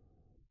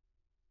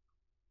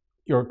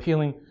 You're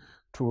appealing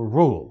to a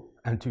rule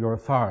and to your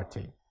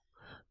authority.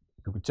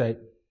 You could say,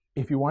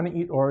 if you want to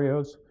eat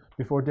Oreos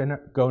before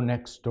dinner, go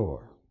next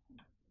door.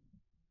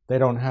 They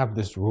don't have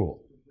this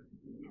rule.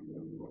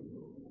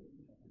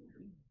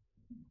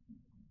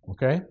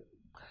 Okay?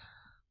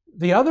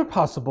 The other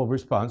possible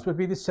response would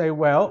be to say,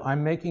 well,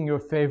 I'm making your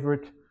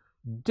favorite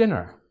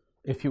dinner.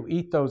 If you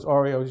eat those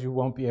Oreos, you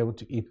won't be able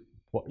to eat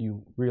what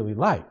you really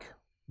like.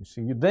 You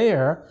see,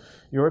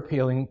 you're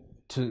appealing,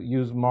 to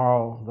use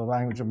the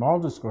language of moral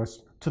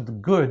discourse, to the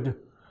good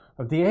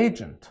of the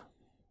agent,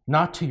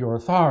 not to your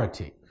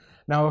authority.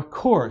 Now, of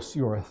course,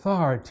 your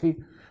authority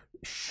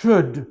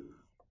should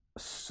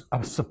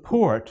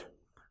support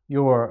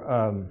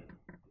your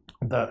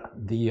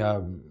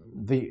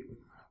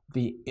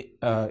the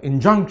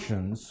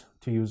injunctions,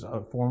 to use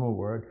a formal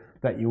word,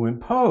 that you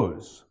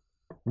impose.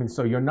 I mean,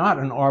 so you're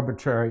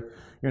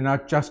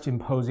not just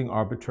imposing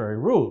arbitrary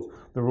rules.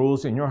 The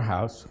rules in your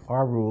house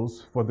are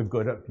rules for the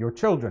good of your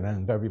children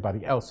and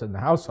everybody else in the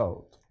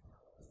household.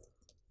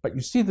 But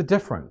you see the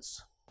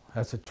difference.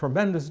 That's a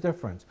tremendous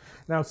difference.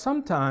 Now,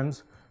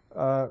 sometimes,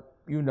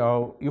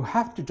 you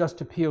have to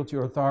just appeal to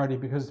your authority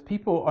because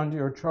people under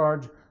your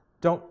charge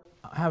don't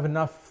have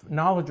enough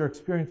knowledge or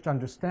experience to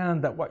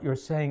understand that what you're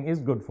saying is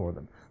good for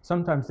them.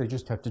 Sometimes they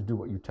just have to do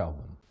what you tell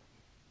them.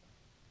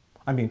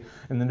 I mean,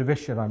 in the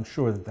novitiate, I'm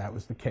sure that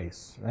was the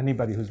case.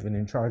 Anybody who's been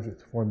in charge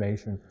of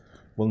formation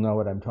will know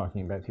what I'm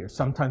talking about here.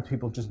 Sometimes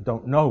people just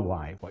don't know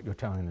why what you're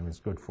telling them is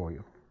good for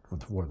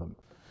them.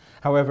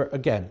 However,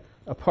 again,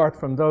 apart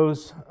from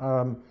those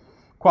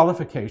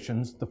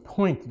qualifications,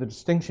 the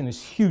distinction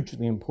is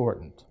hugely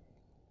important.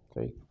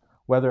 Okay?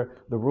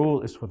 Whether the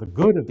rule is for the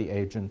good of the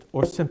agent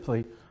or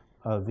simply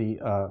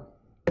the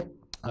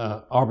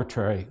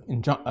arbitrary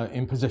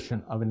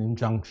imposition of an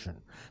injunction.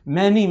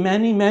 Many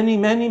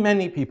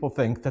people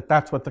think that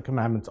that's what the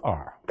commandments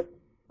are,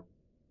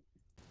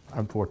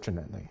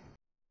 unfortunately.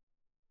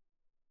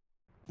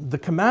 The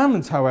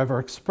commandments, however,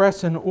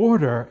 express an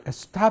order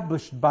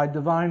established by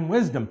divine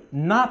wisdom,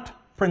 not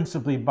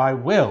principally by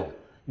will.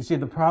 You see,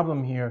 the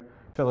problem here,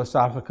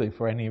 philosophically,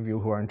 for any of you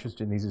who are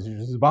interested in these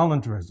issues, is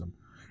voluntarism,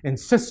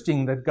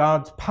 insisting that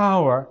God's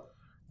power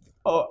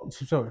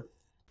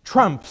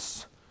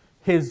trumps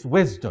his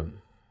wisdom,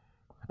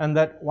 and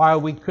that while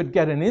we could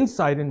get an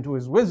insight into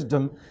his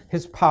wisdom,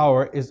 his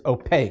power is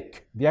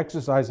opaque. The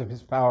exercise of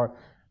his power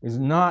is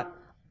not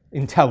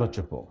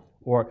intelligible,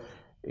 or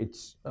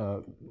it's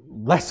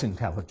less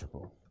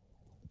intelligible.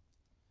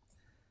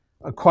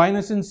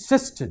 Aquinas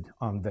insisted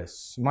on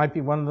this. It might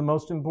be one of the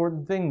most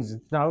important things.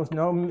 It's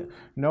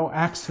no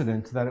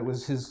accident that it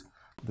was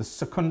the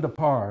secunda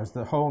pars,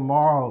 the whole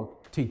moral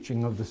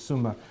teaching of the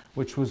Summa,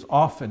 which was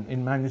often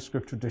in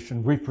manuscript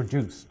tradition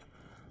reproduced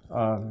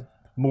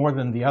more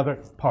than the other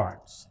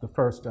parts, the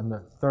first and the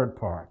third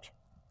part.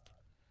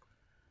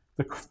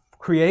 The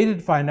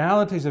created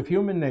finalities of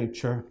human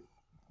nature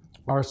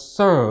are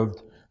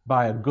served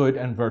by a good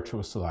and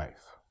virtuous life.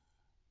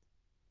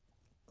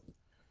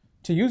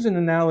 To use an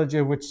analogy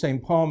of which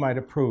St. Paul might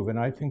approve, and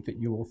I think that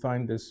you will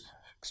find this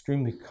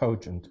extremely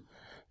cogent,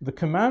 the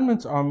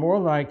commandments are more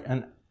like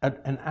an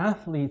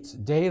athlete's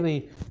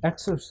daily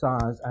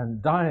exercise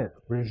and diet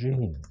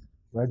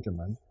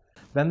regimen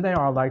than they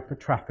are like the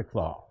traffic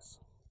laws.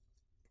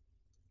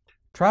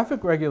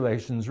 Traffic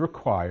regulations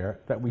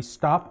require that we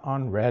stop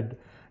on red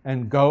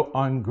and go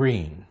on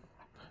green,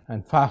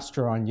 and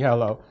faster on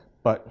yellow,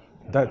 but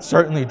that's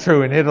certainly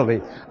true in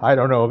Italy. I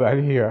don't know about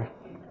here.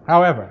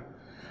 However,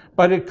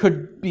 but it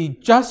could be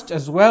just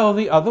as well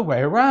the other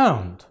way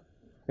around.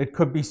 It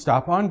could be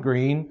stop on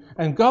green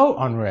and go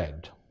on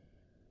red.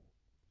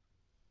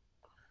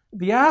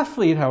 The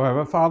athlete,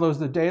 however, follows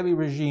the daily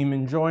regime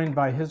enjoined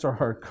by his or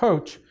her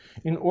coach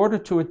in order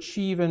to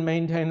achieve and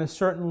maintain a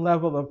certain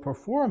level of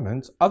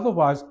performance,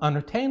 otherwise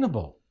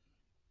unattainable.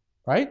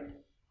 Right?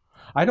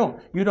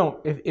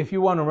 If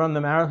you want to run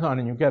the marathon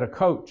and you get a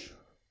coach, if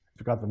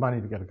you've got the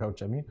money to get a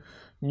coach, I mean,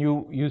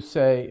 you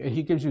say,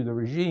 he gives you the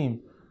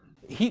regime,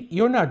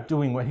 you're not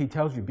doing what he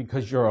tells you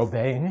because you're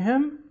obeying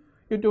him.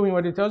 You're doing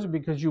what he tells you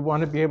because you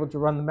want to be able to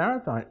run the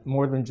marathon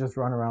more than just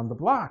run around the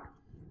block.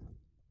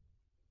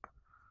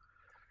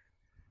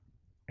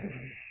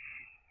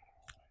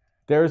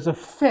 There is a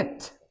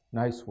fit,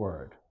 nice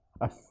word,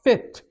 a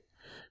fit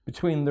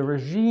between the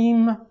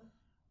regime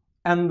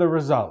and the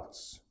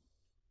results,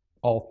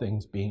 all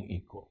things being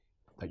equal,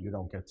 that you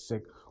don't get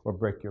sick or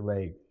break your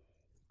leg.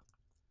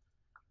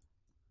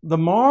 The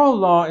moral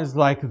law is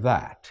like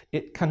that.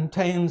 It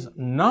contains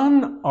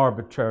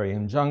non-arbitrary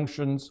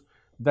injunctions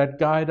that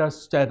guide us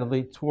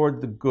steadily toward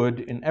the good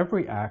in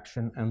every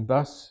action and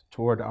thus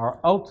toward our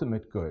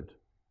ultimate good.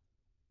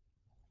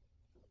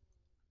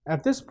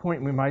 At this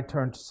point, we might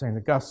turn to St.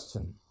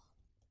 Augustine,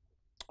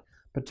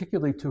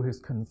 particularly to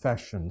his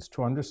Confessions,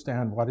 to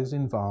understand what is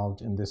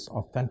involved in this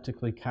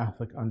authentically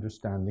Catholic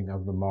understanding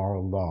of the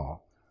moral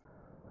law.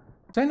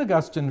 St.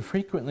 Augustine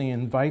frequently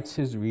invites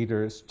his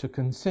readers to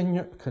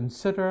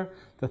consider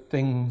the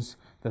things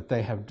that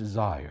they have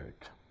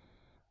desired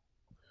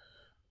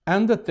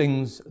and the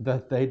things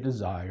that they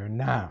desire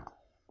now.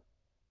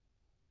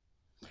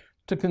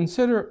 To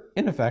consider,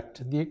 in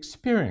effect, the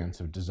experience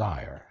of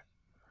desire.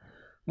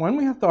 When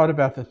we have thought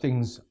about the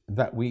things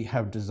that we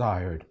have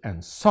desired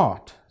and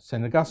sought,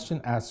 St.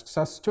 Augustine asks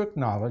us to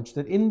acknowledge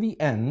that in the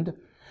end,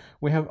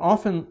 we have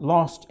often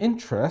lost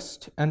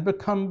interest and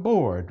become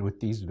bored with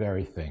these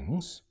very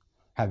things,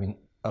 having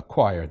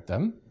acquired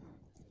them,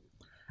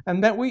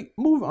 and that we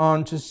move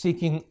on to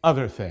seeking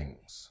other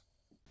things.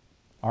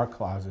 Our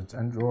closets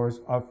and drawers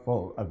are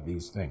full of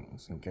these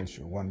things, in case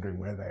you're wondering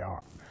where they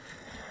are.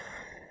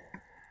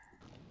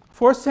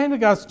 For St.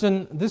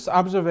 Augustine, this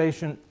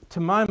observation, to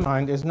my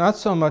mind, is not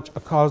so much a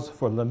cause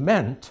for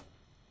lament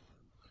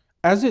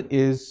as it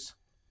is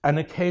an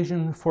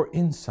occasion for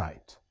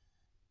insight.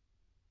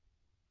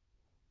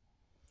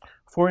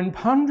 For in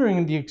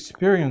pondering the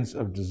experience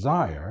of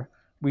desire,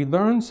 we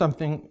learn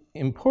something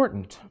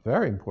important,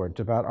 very important,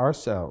 about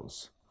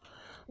ourselves.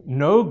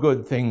 No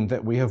good thing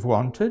that we have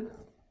wanted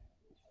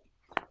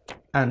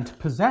and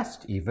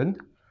possessed even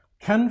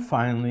can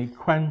finally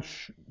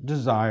quench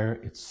desire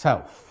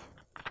itself,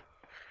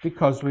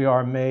 because we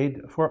are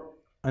made for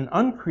an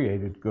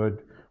uncreated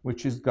good,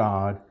 which is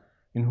God,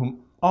 in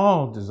whom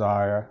all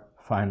desire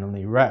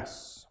finally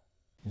rests.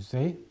 You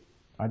see?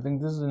 I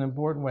think this is an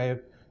important way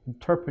of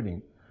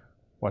interpreting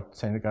what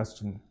St.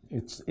 Augustine,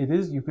 it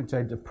is, you could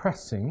say,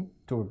 depressing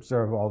to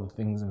observe all the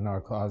things in our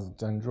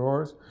closets and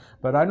drawers,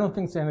 but I don't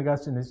think St.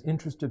 Augustine is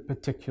interested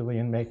particularly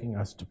in making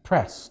us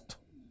depressed.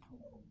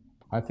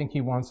 I think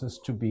he wants us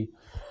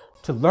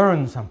to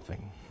learn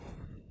something.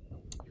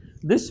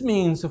 This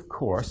means, of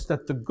course,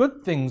 that the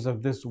good things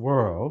of this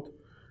world,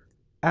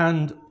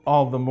 and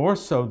all the more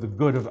so the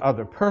good of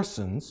other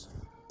persons,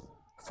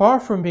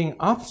 far from being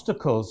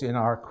obstacles in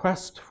our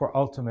quest for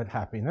ultimate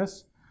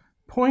happiness,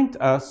 point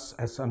us,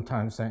 as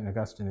sometimes St.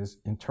 Augustine is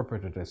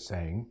interpreted as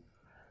saying,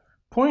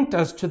 point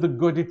us to the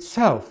good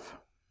itself,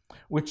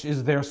 which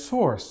is their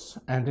source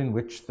and in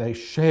which they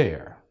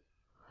share.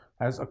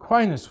 As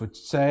Aquinas would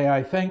say,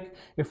 I think,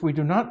 if we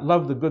do not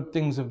love the good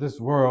things of this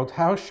world,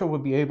 how shall we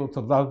be able to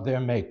love their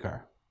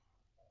Maker?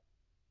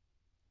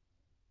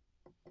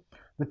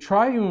 The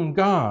triune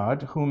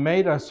God, who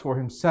made us for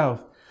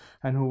himself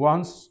and who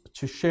wants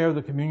to share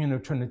the communion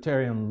of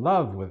Trinitarian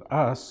love with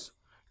us,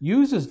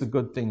 uses the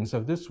good things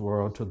of this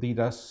world to lead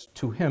us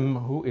to him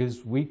who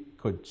is, we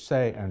could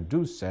say and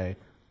do say,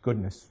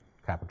 goodness,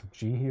 capital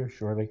G here,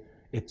 surely,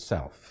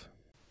 itself.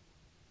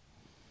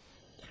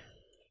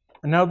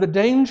 Now, the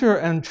danger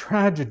and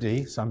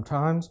tragedy,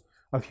 sometimes,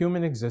 of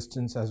human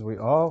existence, as we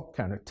all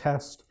can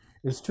attest,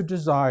 is to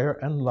desire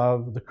and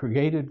love the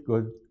created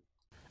good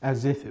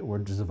as if it were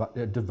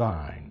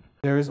divine.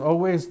 There is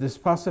always this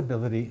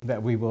possibility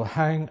that we will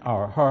hang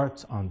our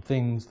hearts on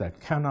things that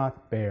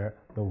cannot bear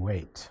the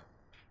weight.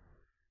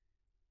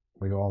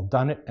 We've all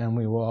done it, and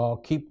we will all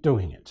keep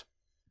doing it.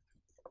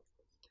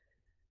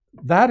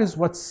 That is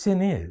what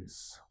sin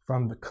is,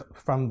 from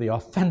the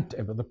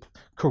authentic, the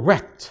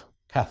correct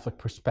Catholic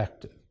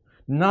perspective,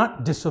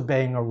 not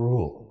disobeying a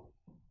rule.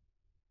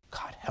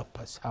 God help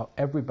us,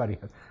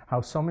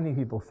 how so many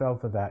people fell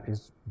for that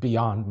is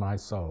beyond my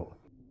soul.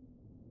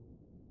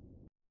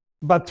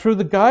 But through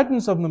the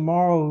guidance of the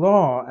moral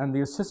law and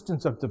the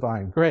assistance of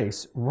divine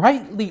grace,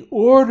 rightly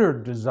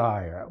ordered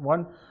desire.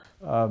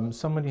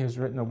 Somebody has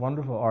written a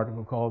wonderful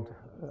article called,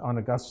 on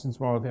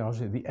Augustine's Moral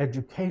Theology, The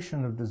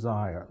Education of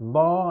Desire.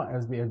 Law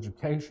as the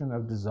education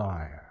of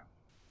desire.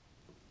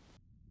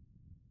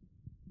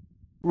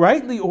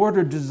 Rightly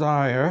ordered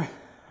desire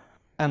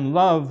and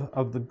love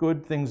of the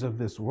good things of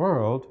this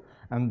world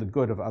and the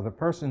good of other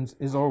persons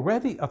is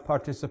already a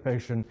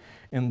participation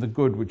in the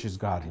good which is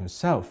God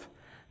himself.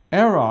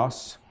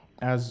 Eros,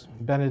 as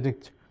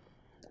Benedict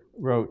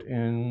wrote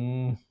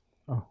in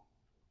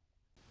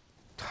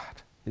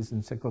his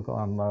encyclical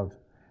on love.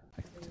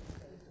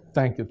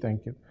 Thank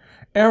you.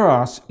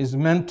 Eros is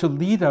meant to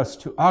lead us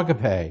to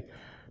agape,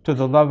 to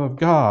the love of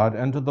God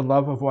and to the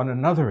love of one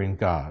another in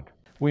God.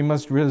 We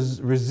must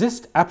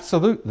resist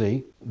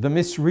absolutely the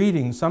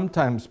misreading,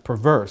 sometimes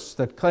perverse,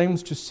 that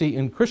claims to see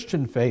in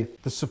Christian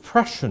faith the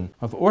suppression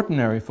of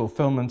ordinary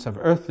fulfillments of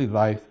earthly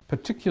life,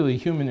 particularly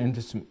human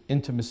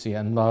intimacy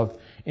and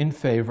love, in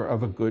favor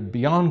of a good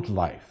beyond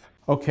life.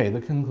 Okay,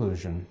 the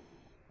conclusion.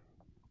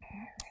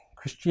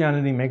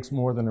 Christianity makes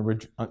more than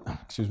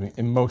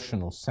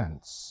emotional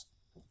sense.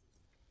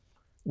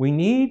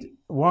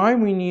 Why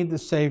we need the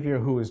Savior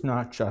who is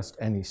not just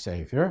any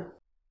Savior.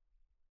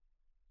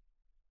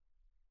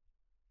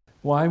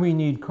 Why we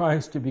need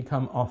Christ to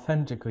become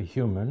authentically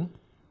human.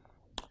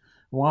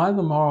 Why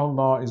the moral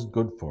law is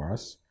good for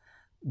us.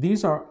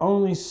 These are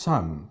only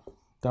some,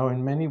 though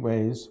in many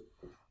ways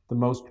the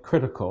most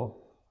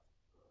critical,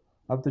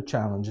 of the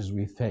challenges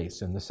we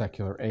face in the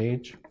secular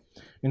age.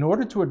 In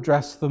order to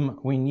address them,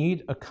 we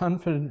need a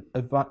confident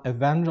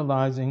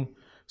evangelizing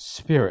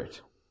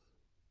spirit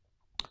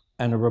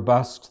and a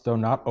robust, though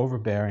not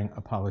overbearing,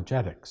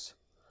 apologetics.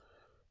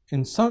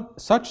 In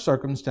such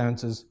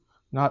circumstances,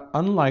 not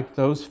unlike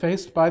those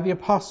faced by the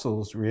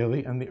apostles,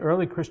 really, and the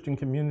early Christian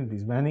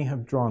communities, many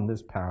have drawn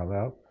this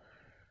parallel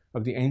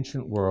of the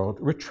ancient world.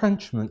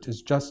 Retrenchment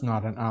is just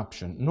not an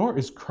option, nor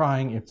is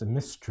crying it's a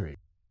mystery.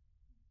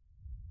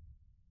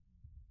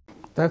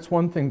 That's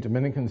one thing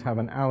Dominicans have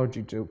an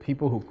allergy to,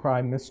 people who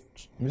cry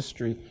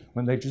mystery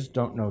when they just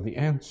don't know the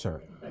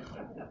answer.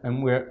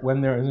 And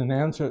when there is an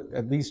answer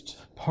at least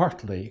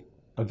partly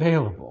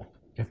available,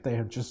 if they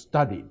have just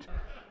studied.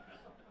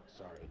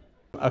 Sorry.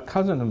 A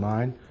cousin of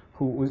mine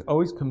who was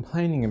always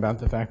complaining about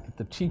the fact that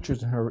the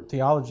teachers in her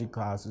theology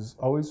classes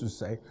always would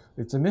say,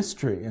 it's a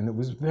mystery, and it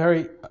was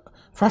very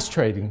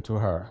frustrating to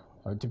her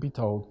to be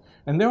told.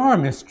 And there are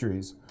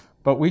mysteries,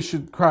 but we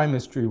should cry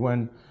mystery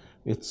when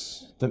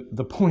it's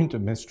the point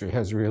of mystery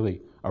has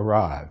really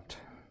arrived.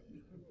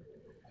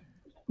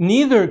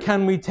 Neither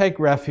can we take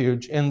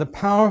refuge in the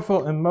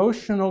powerful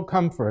emotional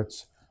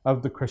comforts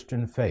of the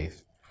Christian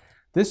faith.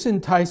 This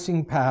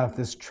enticing path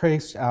is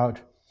traced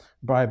out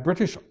by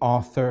British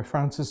author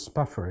Francis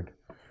Spufford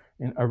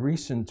in a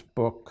recent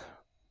book,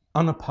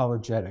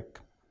 Unapologetic.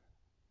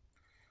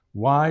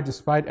 Why,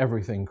 despite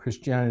everything,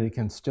 Christianity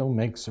can still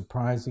make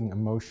surprising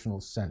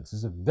emotional sense.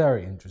 It's a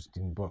very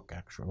interesting book,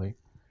 actually.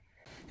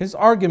 His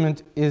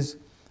argument is,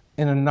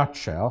 in a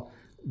nutshell,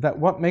 that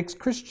what makes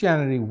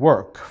Christianity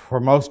work for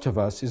most of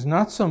us is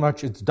not so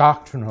much its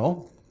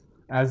doctrinal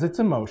as its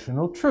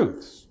emotional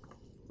truths,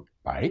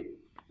 right?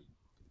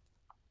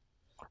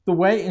 The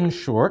way, in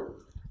short,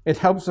 it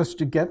helps us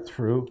to get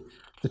through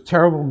the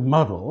terrible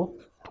muddle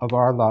of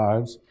our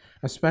lives,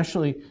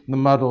 especially the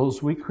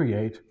muddles we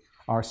create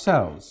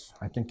ourselves.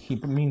 I think he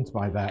means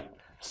by that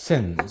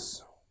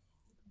sins.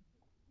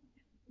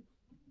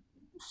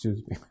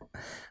 Excuse me.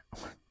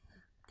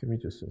 Give me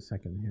just a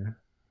second here.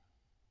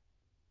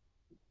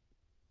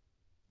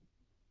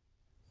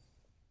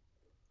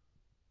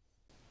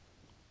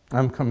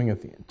 I'm coming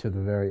to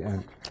the very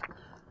end.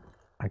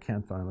 I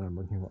can't find what I'm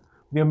looking for.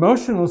 The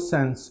emotional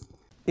sense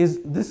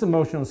this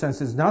emotional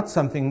sense is not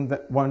something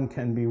that one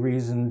can be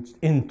reasoned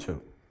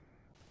into.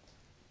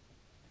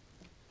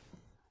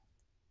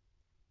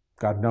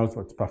 God knows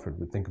what Spufford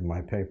would think of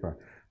my paper.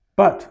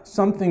 But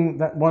something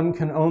that one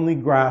can only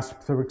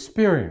grasp through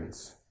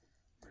experience.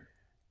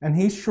 And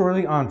he's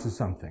surely onto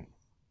something.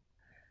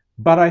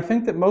 But I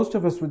think that most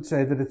of us would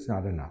say that it's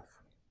not enough.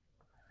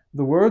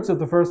 The words of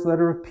the first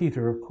letter of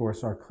Peter, of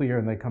course, are clear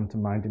and they come to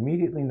mind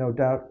immediately, no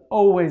doubt.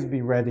 Always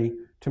be ready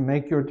to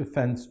make your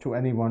defense to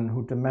anyone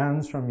who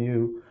demands from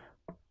you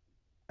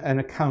an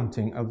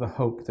accounting of the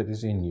hope that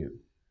is in you.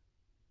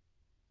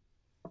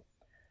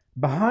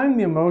 Behind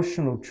the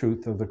emotional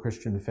truth of the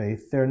Christian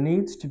faith, there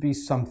needs to be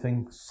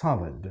something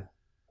solid,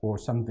 or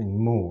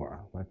something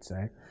more, let's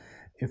say,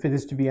 if it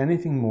is to be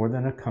anything more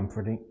than a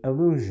comforting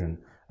illusion,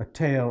 a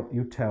tale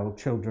you tell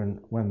children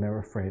when they're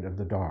afraid of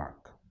the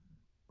dark.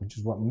 Which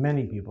is what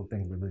many people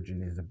think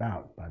religion is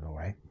about, by the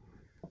way.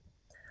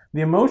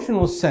 The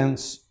emotional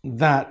sense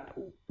that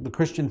the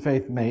Christian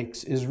faith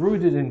makes is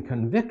rooted in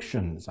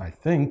convictions, I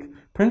think,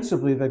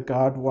 principally that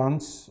God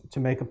wants to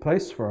make a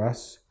place for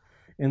us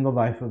in the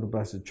life of the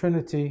Blessed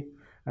Trinity,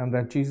 and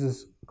that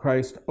Jesus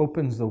Christ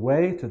opens the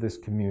way to this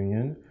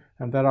communion,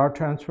 and that our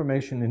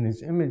transformation in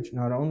his image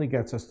not only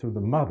gets us through the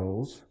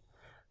muddles,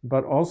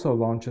 but also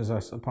launches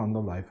us upon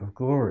the life of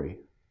glory.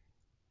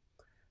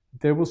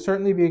 There will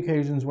certainly be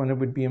occasions when it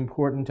would be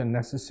important and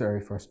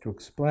necessary for us to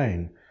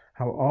explain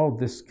how all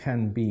this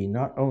can be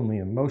not only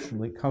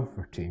emotionally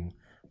comforting,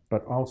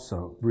 but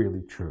also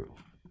really true.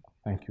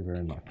 Thank you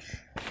very much.